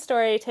McMillions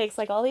story takes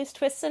like all these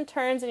twists and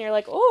turns, and you're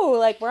like, oh,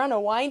 like we're on a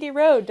windy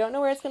road, don't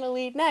know where it's gonna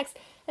lead next.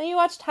 And you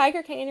watch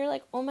Tiger King and you're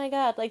like, oh my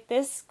god, like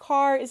this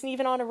car isn't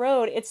even on a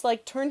road. It's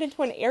like turned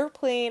into an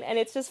airplane and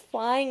it's just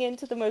flying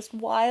into the most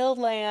wild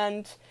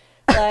land.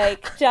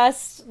 Like,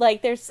 just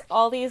like there's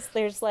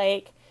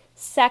like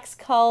sex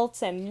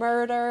cults and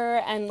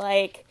murder and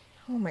like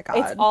Oh my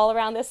it's God. all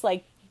around this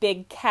like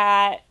big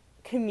cat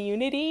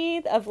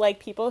community of like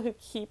people who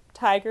keep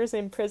tigers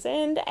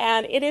imprisoned.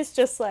 And it is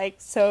just like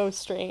so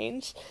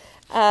strange.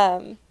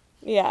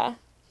 Yeah.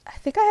 I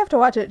think I have to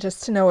watch it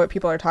just to know what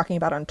people are talking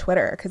about on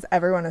Twitter because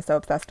everyone is so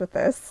obsessed with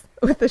this,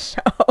 with the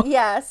show.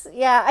 Yes,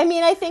 yeah. I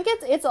mean, I think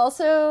it's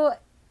also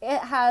it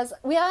has.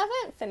 We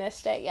haven't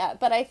finished it yet,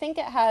 but I think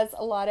it has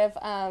a lot of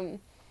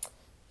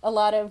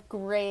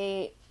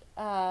great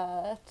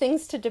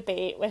things to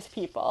debate with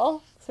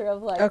people, sort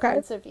of like Okay.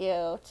 points of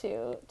view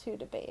to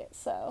debate.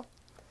 So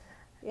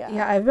Yeah,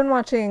 yeah, I've been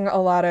watching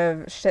a lot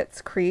of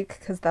Schitt's Creek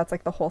because that's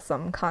like the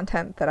wholesome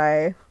content that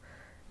I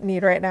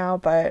need right now.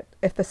 But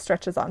if this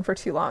stretches on for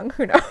too long,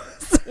 who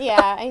knows?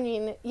 yeah. I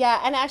mean,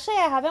 yeah. And actually,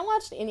 I haven't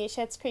watched any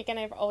Schitt's Creek, and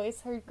I've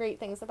always heard great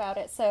things about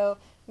it. So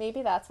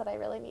maybe that's what I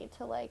really need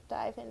to like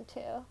dive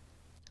into.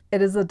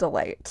 It is a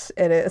delight.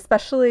 It is,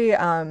 especially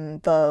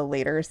the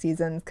later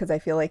seasons, because I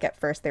feel like at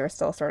first they were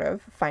still sort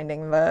of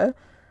finding the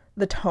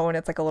tone.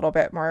 It's like a little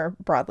bit more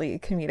broadly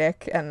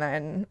comedic, and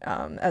then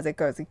as it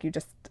goes, like you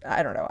just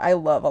I don't know. I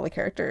love all the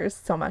characters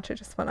so much. I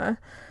just want to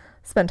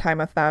spend time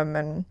with them,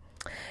 and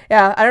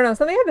yeah, I don't know.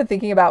 Something I've been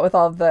thinking about with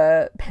all of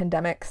the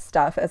pandemic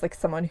stuff as like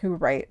someone who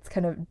writes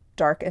kind of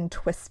dark and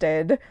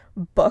twisted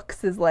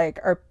books is like,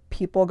 are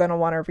people going to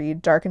want to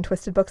read dark and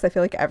twisted books? I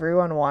feel like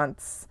everyone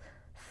wants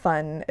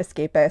fun,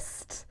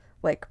 escapist,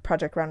 like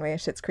Project Runway,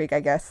 Schitt's Creek, I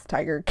guess,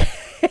 Tiger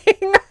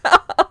King.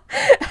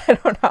 I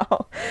don't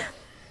know.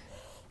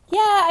 Yeah,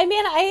 I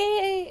mean,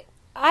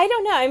 I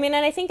don't know. I mean,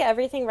 and I think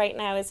everything right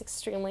now is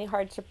extremely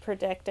hard to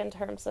predict in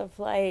terms of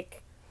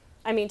like,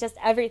 I mean, just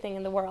everything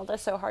in the world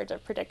is so hard to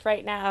predict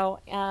right now,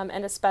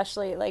 and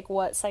especially like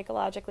what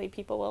psychologically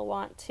people will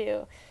want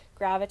to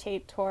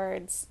gravitate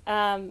towards.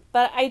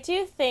 But I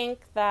do think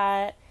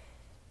that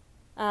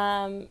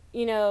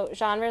you know,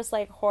 genres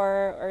like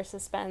horror or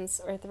suspense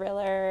or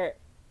thriller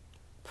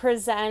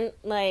present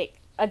like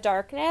a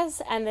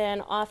darkness and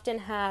then often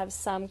have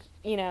some,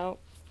 you know,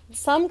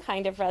 some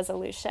kind of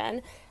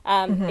resolution.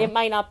 Mm-hmm. It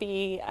might not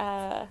be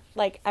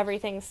like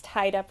everything's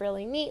tied up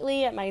really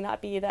neatly. It might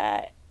not be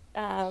that,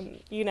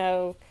 you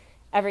know,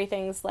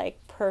 everything's like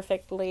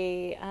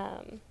perfectly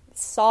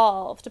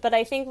solved. But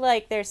I think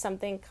like there's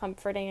something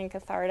comforting and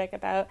cathartic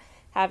about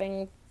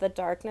having the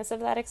darkness of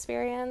that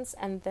experience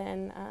and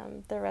then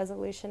the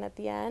resolution at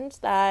the end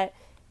that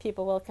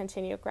people will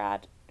continue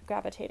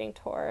gravitating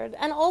toward.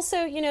 And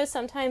also, you know,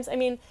 sometimes, I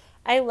mean,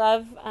 I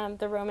love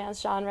the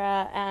romance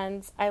genre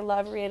and I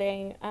love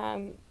reading,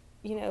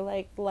 you know,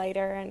 like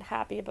lighter and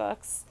happy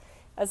books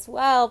as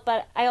well.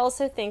 But I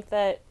also think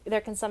that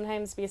there can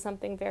sometimes be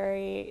something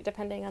very,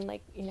 depending on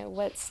like, you know,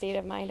 what state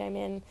of mind I'm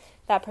in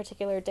that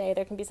particular day,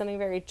 there can be something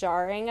very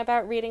jarring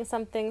about reading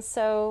something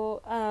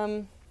so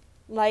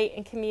light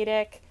and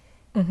comedic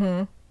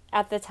Mm-hmm.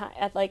 at the time,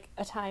 at like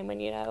a time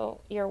when, you know,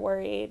 you're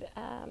worried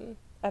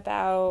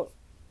about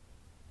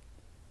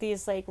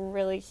these like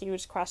really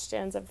huge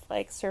questions of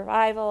like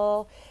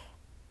survival.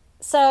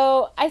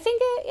 So I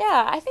think it,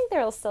 yeah, I think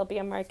there will still be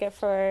a market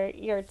for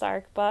your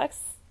dark books.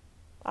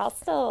 I'll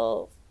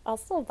still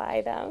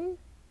buy them.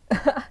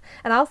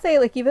 And I'll say,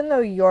 like, even though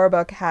your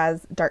book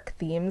has dark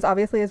themes,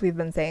 obviously, as we've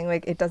been saying,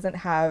 like, it doesn't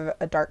have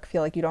a dark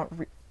feel. Like, you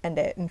don't end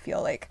it and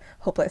feel like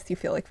hopeless. You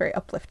feel like very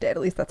uplifted.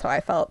 At least that's how I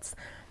felt.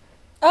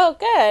 Oh,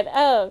 good.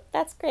 Oh,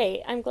 that's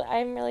great. I'm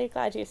really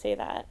glad you say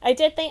that. I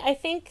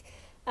think,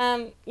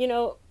 you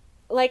know,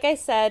 like I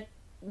said,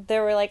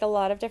 there were like a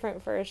lot of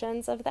different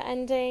versions of the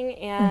ending,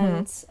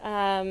 Mm-hmm.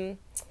 and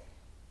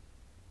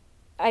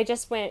I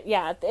just went,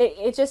 yeah,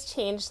 it just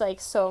changed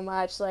like so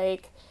much.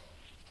 Like,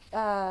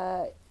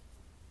 uh,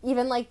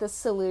 even like the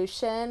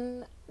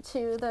solution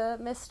to the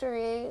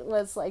mystery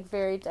was like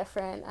very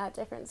different at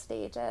different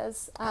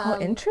stages. Oh,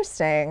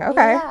 interesting.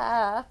 Okay.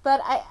 Yeah,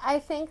 but I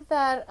think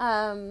that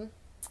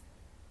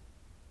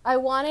I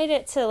wanted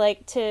it to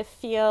like to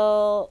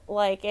feel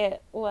like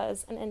it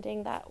was an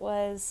ending that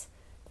was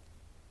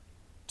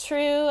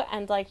true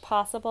and like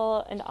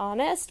possible and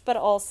honest, but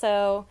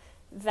also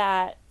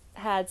that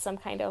had some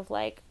kind of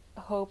like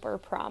hope or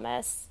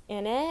promise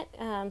in it.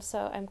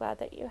 So I'm glad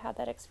that you had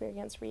that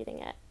experience reading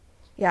it.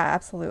 Yeah,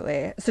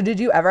 absolutely. So, did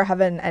you ever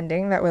have an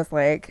ending that was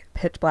like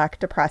pitch black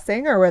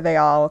depressing, or were they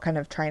all kind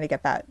of trying to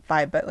get that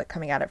vibe, but like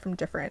coming at it from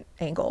different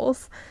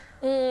angles?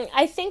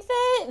 I think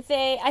that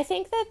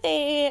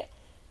they,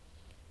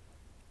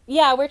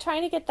 yeah, we're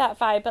trying to get that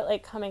vibe, but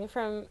like coming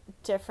from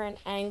different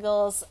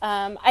angles.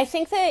 I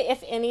think that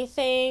if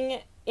anything,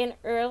 in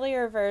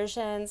earlier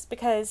versions,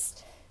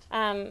 because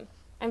I'm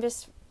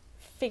just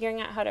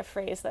figuring out how to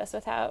phrase this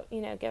without, you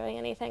know, giving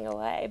anything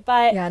away.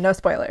 But Yeah, no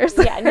spoilers.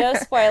 yeah, no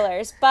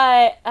spoilers.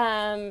 But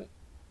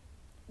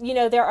you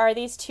know, there are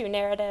these two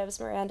narratives,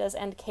 Miranda's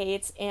and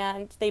Kate's,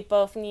 and they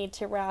both need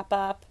to wrap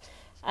up.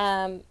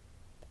 Um,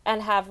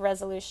 and have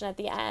resolution at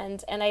the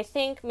end. And I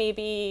think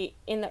maybe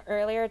in the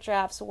earlier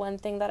drafts, one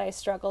thing that I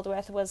struggled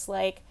with was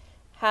like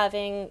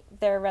having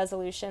their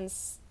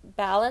resolutions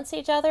balance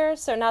each other.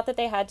 So not that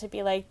they had to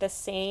be like the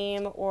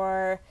same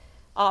or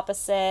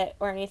opposite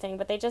or anything,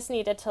 but they just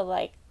needed to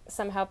like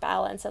somehow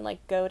balance and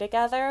like go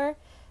together.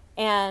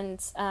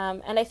 And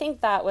I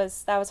think that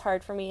was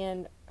hard for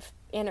me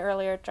in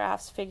earlier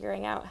drafts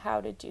figuring out how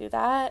to do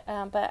that.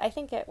 But I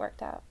think it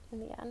worked out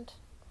in the end.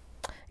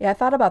 Yeah, I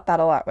thought about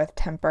that a lot with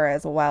Temper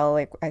as well.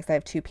 Like, I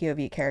have two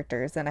POV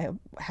characters, and I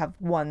have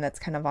one that's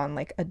kind of on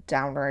like a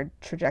downward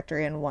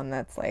trajectory, and one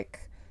that's like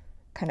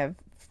kind of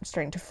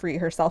starting to free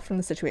herself from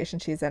the situation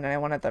she's in. And I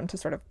wanted them to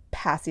sort of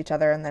pass each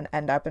other and then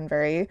end up in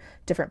very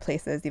different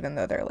places, even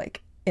though they're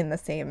like in the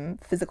same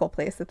physical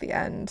place at the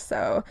end.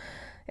 So,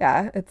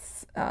 yeah,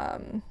 it's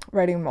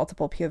writing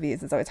multiple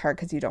POVs is always hard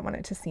because you don't want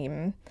it to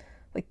seem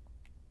like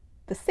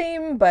the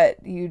same,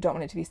 but you don't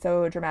want it to be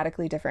so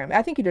dramatically different.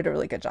 I think you did a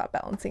really good job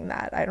balancing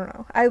that. I don't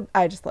know.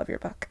 I just love your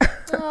book.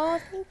 Oh,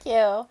 thank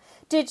you.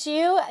 Did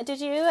you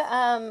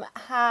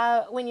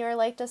have when you were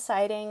like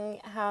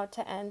deciding how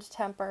to end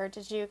Temper,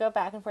 did you go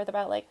back and forth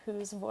about like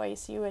whose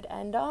voice you would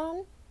end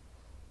on?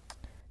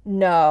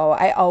 No,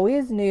 I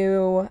always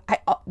knew.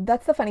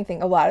 That's the funny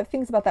thing. A lot of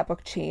things about that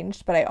book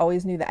changed, but I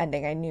always knew the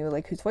ending. I knew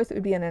like whose voice it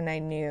would be in, and I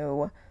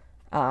knew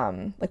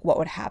like what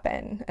would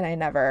happen, and I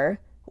never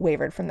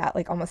wavered from that.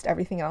 Like almost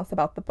everything else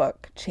about the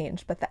book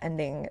changed, but the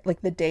ending,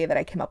 like the day that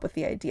I came up with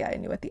the idea, I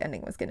knew what the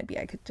ending was going to be.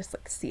 I could just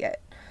like see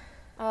it.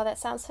 Oh, that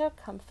sounds so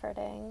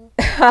comforting.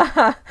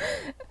 Then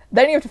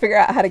you have to figure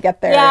out how to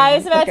get there Yeah, I in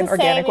was about like an to say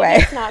organic maybe way.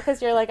 it's not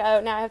because you're like, oh,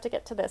 now I have to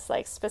get to this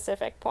like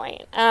specific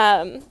point.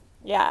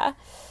 Yeah.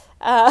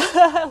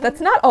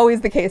 That's not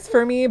always the case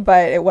for me,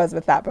 but it was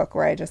with that book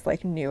where I just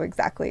like knew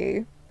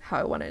exactly how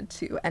I wanted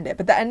to end it.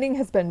 But the ending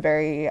has been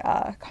very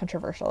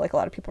controversial. Like a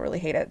lot of people really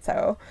hate it,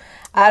 so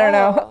I don't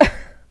know.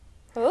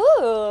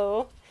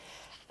 Oh. Ooh.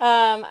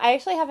 I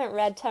actually haven't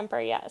read Temper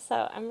yet,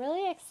 so I'm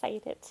really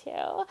excited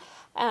to.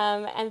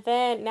 And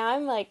then now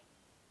I'm like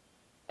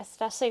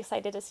especially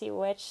excited to see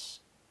which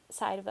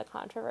side of the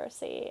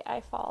controversy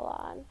I fall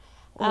on.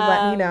 Well,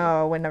 let me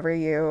know whenever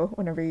you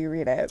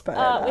read it.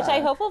 But Which I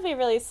hope will be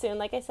really soon.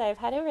 Like I said, I've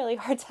had a really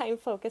hard time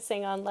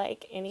focusing on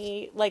like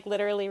any, like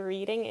literally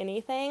reading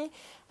anything,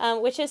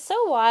 which is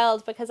so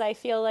wild because I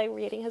feel like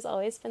reading has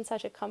always been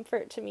such a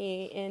comfort to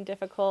me in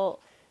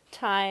difficult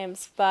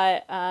times.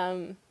 But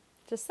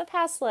just the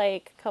past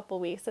like couple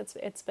weeks,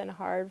 it's been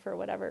hard for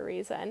whatever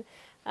reason.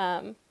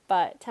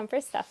 But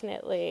Temper's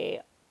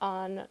definitely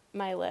on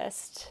my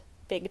list,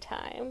 big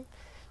time.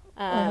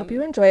 well, I hope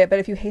you enjoy it. But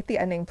if you hate the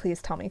ending,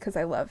 please tell me because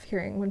I love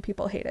hearing when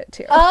people hate it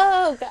too.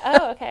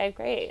 Okay,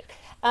 great.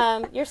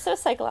 You're so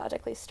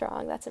psychologically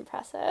strong. That's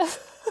impressive.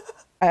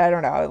 I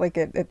don't know. Like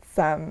it's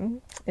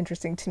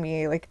interesting to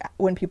me. Like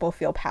when people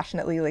feel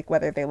passionately, like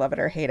whether they love it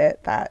or hate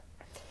it. That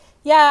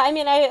Yeah, I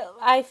mean,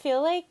 I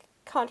feel like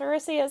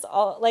controversy is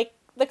all like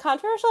the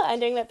controversial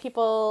ending that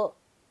people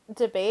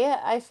debate.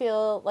 I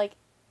feel like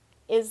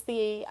is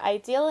the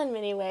ideal in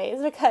many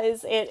ways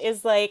because it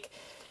is like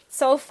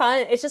so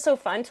fun. It's just so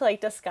fun to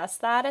like discuss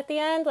that at the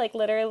end. Like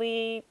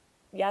literally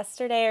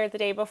yesterday or the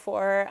day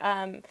before,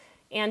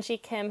 Angie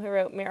Kim, who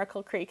wrote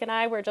Miracle Creek, and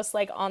I were just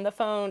like on the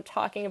phone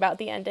talking about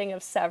the ending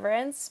of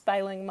Severance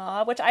by Ling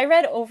Ma, which I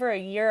read over a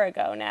year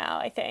ago now,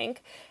 I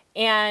think.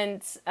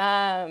 And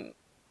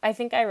I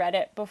think I read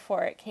it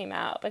before it came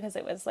out because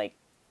it was like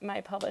my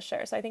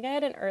publisher. So I think I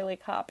had an early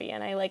copy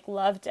and I like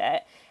loved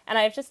it. And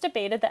I've just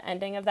debated the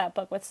ending of that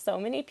book with so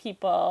many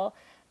people.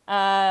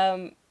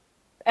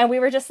 And we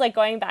were just like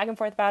going back and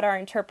forth about our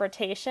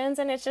interpretations.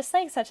 And it's just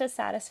like such a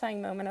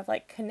satisfying moment of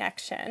like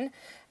connection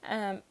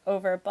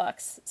over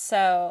books.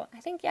 So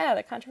I think, yeah,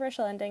 the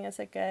controversial ending is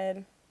it's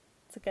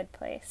a good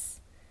place.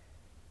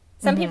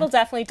 Some people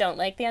definitely don't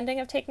like the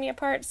ending of Take Me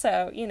Apart.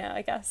 So, you know,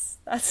 I guess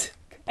that's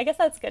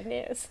good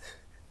news.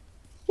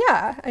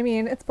 yeah. I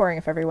mean, it's boring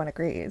if everyone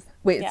agrees.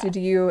 Wait, Yeah. so do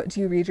you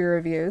read your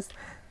reviews?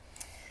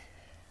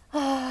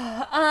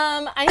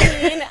 I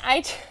mean,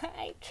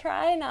 I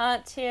try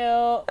not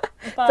to,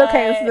 It's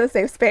okay. This is but a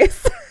safe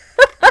space.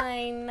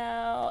 I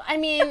know. I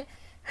mean,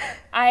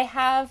 I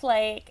have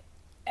like,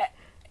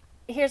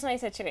 here's my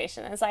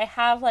situation is I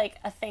have like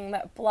a thing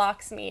that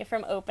blocks me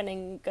from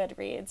opening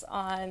Goodreads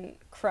on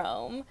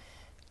Chrome,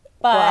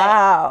 but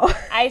Wow.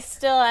 I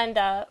still end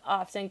up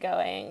often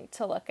going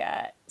to look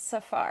at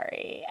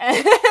Safari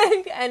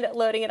and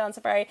loading it on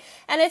Safari.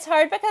 And it's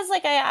hard because,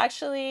 like, I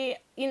actually,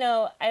 you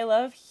know, I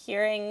love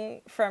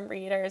hearing from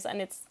readers,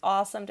 and it's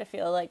awesome to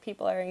feel like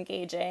people are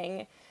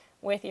engaging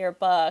with your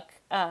book.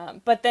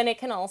 But then it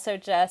can also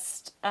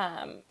just,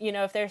 you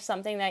know, if there's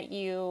something that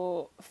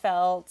you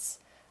felt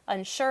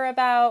unsure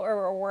about or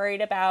were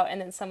worried about, and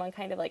then someone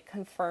kind of like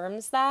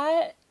confirms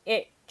that,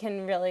 it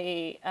can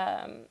really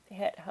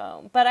hit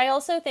home. But I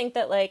also think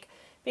that like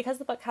because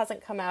the book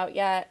hasn't come out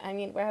yet, I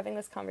mean, we're having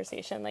this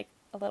conversation like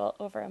a little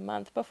over a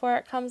month before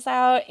it comes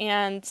out,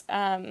 and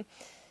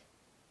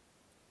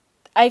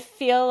I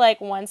feel like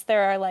once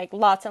there are like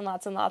lots and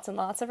lots and lots and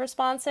lots of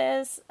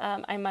responses,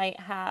 I might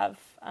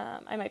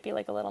be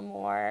like a little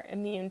more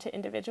immune to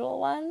individual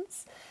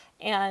ones,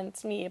 and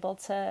be able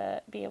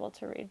to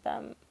read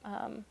them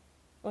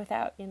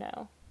without, you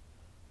know,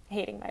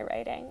 hating my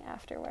writing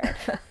afterward.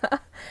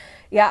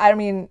 Yeah, I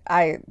mean,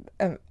 I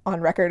am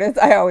on record as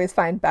I always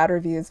find bad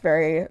reviews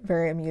very,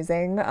 very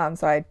amusing.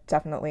 So I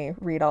definitely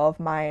read all of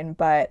mine.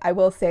 But I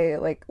will say,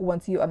 like,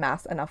 once you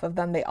amass enough of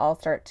them, they all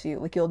start to,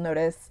 like, you'll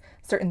notice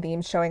certain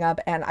themes showing up.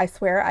 And I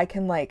swear I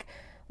can, like,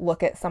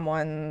 look at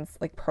someone's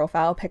like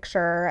profile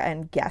picture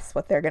and guess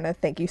what they're going to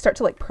think. You start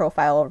to like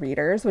profile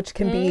readers, which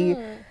can be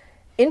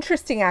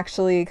interesting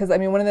actually, because I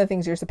mean, one of the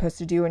things you're supposed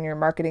to do when you're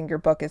marketing your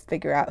book is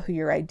figure out who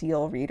your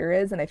ideal reader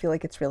is, and I feel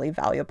like it's really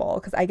valuable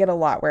because I get a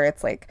lot where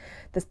it's like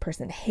this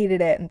person hated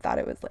it and thought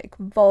it was like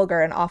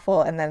vulgar and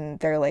awful, and then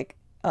they're like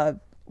a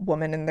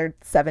woman in their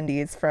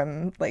 70s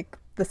from like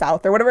the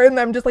South or whatever, and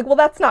I'm just like, well,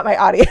 that's not my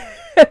audience.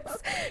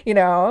 You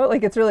know,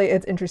 like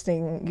it's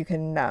interesting. You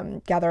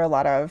can gather a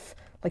lot of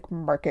like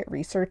market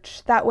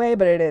research that way,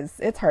 but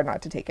it's hard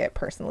not to take it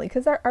personally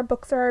because our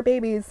books are our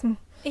babies.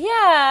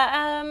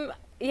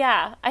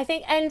 Yeah, I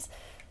think, and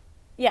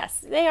yes,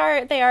 they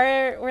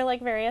are, we're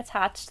like very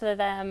attached to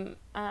them,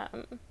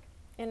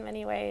 in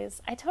many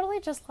ways. I totally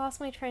just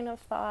lost my train of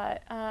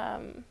thought.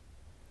 I'm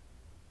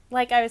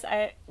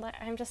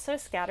just so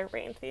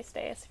scatterbrained these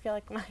days. I feel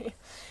like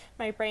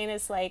my brain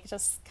is like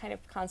just kind of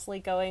constantly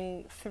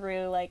going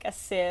through like a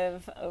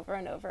sieve over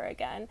and over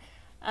again.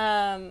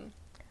 Anyway,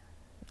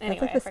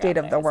 That's like the state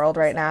of the world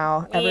right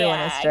now. Everyone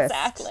is just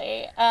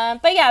exactly.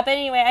 But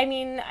anyway, I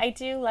mean, I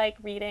do like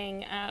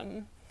reading.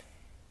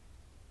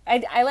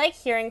 I like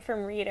hearing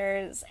from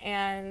readers,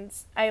 and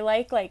I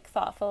like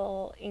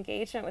thoughtful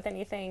engagement with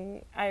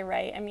anything I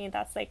write. I mean,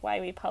 that's like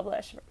why we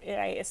publish,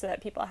 right? So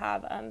that people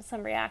have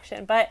some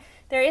reaction. But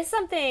there is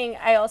something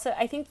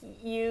I think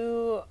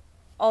you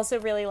also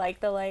really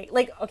like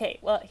okay,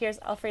 well,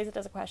 I'll phrase it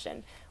as a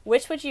question.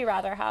 Which would you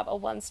rather have, a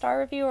 1-star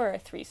review or a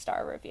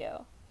 3-star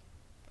review?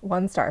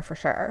 1 star for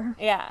sure.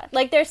 Yeah.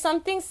 Like there's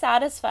something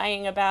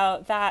satisfying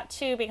about that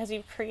too, because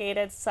you've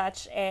created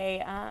such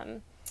like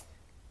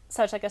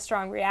a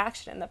strong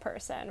reaction in the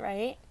person,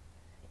 right?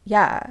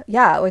 Yeah.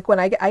 Like when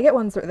I get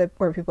ones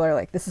where people are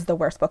like, this is the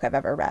worst book I've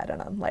ever read,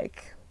 and I'm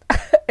like,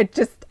 it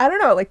just, I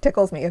don't know, it like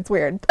tickles me. It's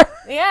weird.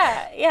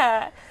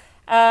 Yeah.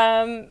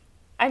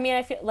 I mean,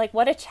 I feel like,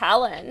 what a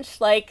challenge.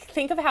 Like,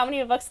 think of how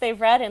many books they've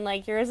read, and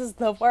like yours is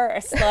the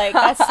worst. Like,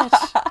 that's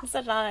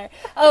such an honor.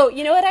 Oh,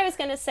 you know what I was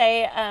going to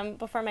say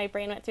before my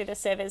brain went through the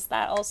sieve is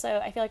that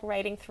also I feel like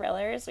writing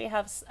thrillers, we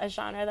have a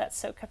genre that's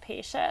so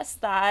capacious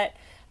that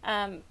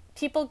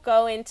people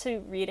go into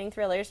reading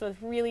thrillers with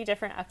really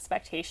different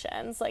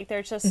expectations. Like,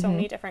 there's just so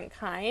many different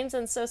kinds.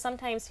 And so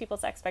sometimes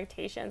people's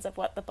expectations of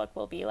what the book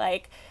will be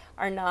like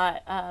are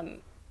not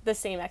the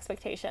same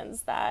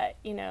expectations that,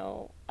 you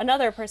know,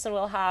 another person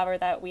will have or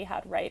that we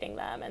had writing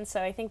them. And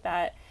so I think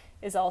that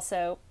is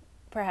also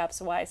perhaps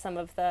why some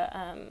of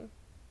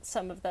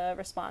the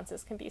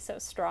responses can be so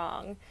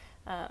strong,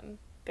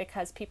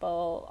 because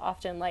people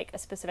often like a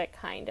specific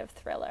kind of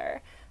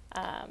thriller.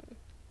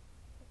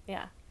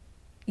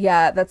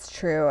 Yeah, that's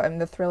true. I mean,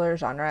 the thriller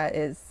genre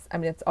is, I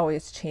mean, it's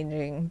always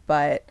changing,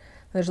 but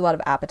there's a lot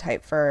of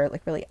appetite for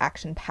like really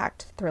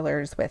action-packed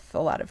thrillers with a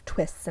lot of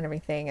twists and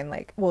everything. And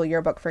like, well,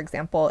 your book, for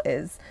example,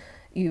 is,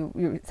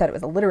 you said it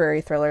was a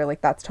literary thriller. Like,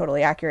 that's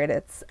totally accurate.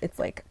 It's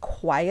like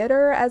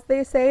quieter, as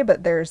they say,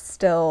 but there's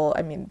still,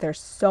 I mean,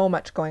 there's so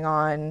much going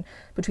on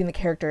between the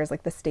characters.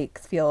 Like, the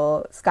stakes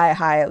feel sky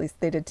high, at least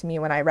they did to me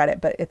when I read it,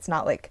 but it's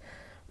not like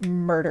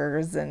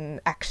murders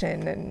and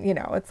action, and you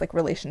know, it's like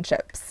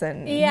relationships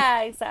and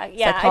exactly.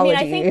 Psychology. I mean,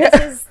 I think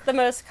this is the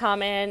most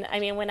common. I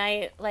mean, when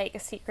I like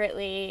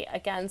secretly,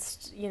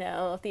 against, you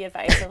know, the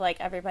advice of like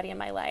everybody in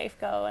my life,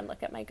 go and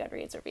look at my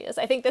Goodreads reviews,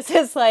 I think this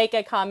is like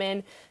a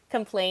common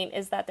complaint,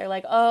 is that they're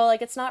like, oh,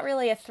 like it's not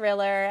really a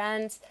thriller.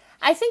 And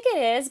I think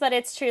it is, but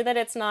it's true that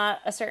it's not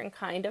a certain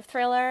kind of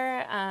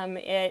thriller.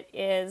 It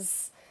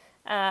is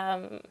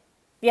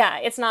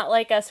it's not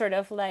like a sort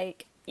of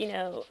like, you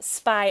know,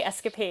 spy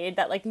escapade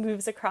that like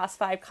moves across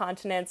 5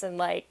 continents and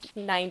like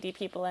 90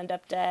 people end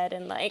up dead,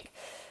 and like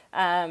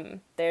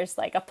there's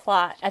like a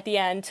plot at the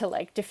end to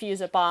like defuse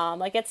a bomb.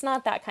 Like, it's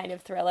not that kind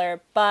of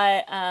thriller,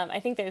 but I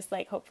think there's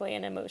like hopefully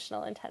an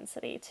emotional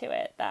intensity to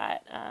it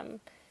that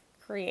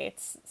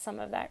creates some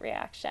of that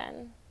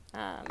reaction.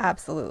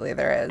 Absolutely,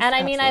 there is. And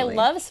I mean, Absolutely.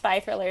 I love spy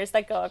thrillers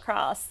that go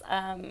across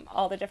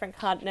all the different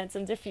continents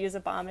and defuse a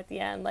bomb at the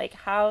end. Like,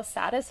 how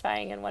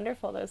satisfying and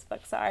wonderful those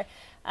books are.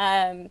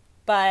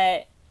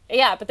 But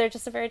they're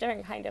just a very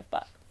different kind of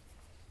book.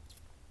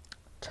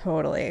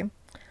 Totally.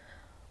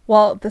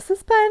 Well, this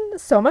has been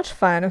so much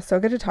fun. It's so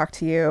good to talk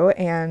to you.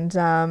 And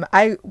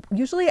I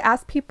usually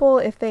ask people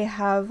if they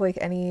have like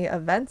any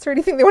events or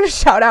anything they want to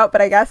shout out,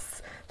 but I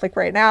guess like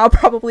right now,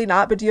 probably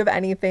not. But do you have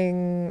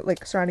anything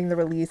like surrounding the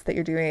release that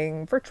you're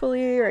doing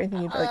virtually, or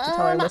anything you'd like to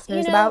tell our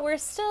listeners about? We're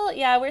still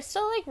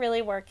like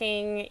really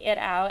working it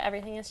out.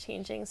 Everything is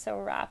changing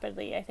so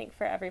rapidly, I think,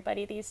 for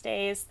everybody these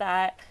days,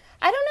 that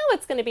I don't know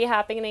what's going to be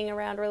happening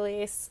around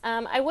release.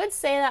 I would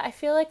say that I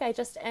feel like I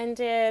just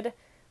ended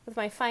with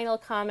my final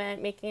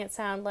comment making it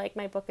sound like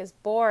my book is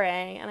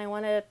boring, and I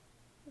want to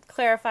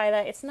clarify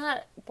that it's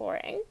not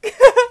boring.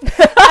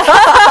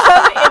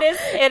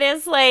 It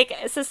is like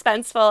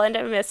suspenseful and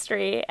a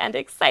mystery and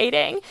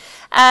exciting.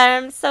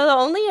 So the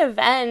only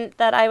event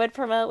that I would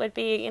promote would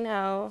be, you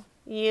know,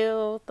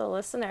 you, the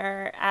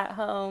listener at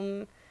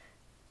home,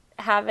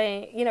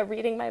 having, you know,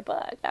 reading my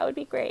book. That would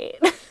be great.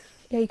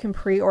 Yeah, you can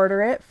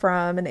pre-order it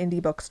from an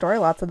indie bookstore.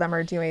 Lots of them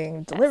are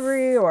doing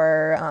delivery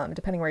or,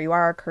 depending where you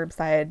are,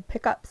 curbside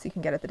pickups. You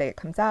can get it the day it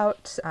comes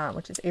out,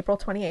 which is April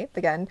 28th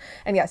again.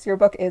 And yes, your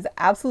book is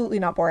absolutely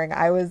not boring.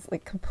 I was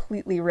like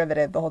completely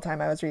riveted the whole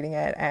time I was reading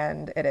it,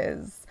 and it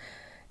is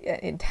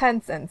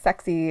intense and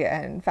sexy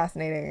and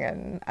fascinating,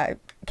 and I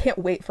can't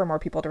wait for more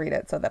people to read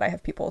it so that I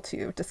have people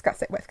to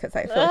discuss it with, because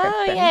I feel like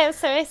I've been I'm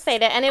so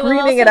excited. And it will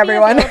also screaming at be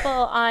everyone.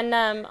 available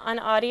on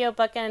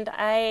audiobook, and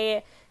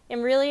I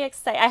am really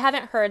excited. I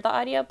haven't heard the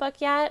audiobook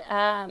yet,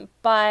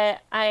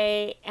 but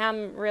I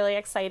am really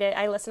excited.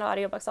 I listen to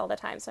audiobooks all the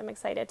time, so I'm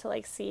excited to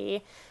like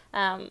see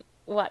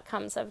what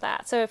comes of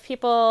that. So if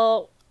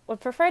people would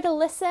prefer to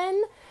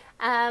listen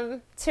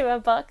to a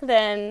book,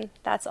 then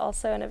that's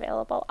also an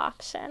available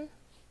option.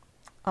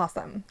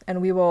 Awesome.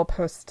 And we will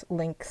post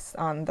links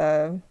on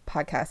the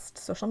podcast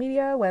social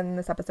media when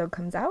this episode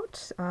comes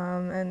out.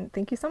 And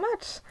thank you so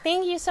much.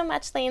 Thank you so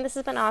much, Lane. This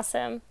has been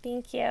awesome.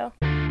 Thank you.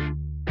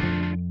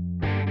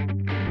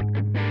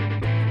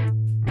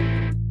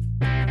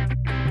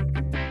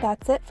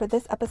 That's it for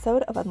this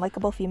episode of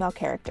Unlikable Female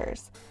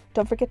Characters.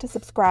 Don't forget to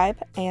subscribe,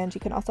 and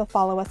you can also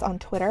follow us on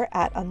Twitter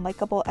at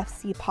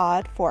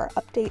UnlikableFCPod for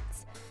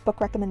updates,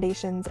 book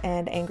recommendations,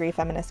 and angry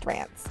feminist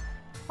rants.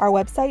 Our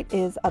website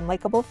is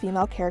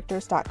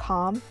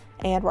unlikablefemalecharacters.com,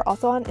 and we're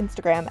also on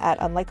Instagram at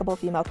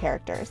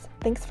unlikablefemalecharacters.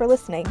 Thanks for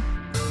listening.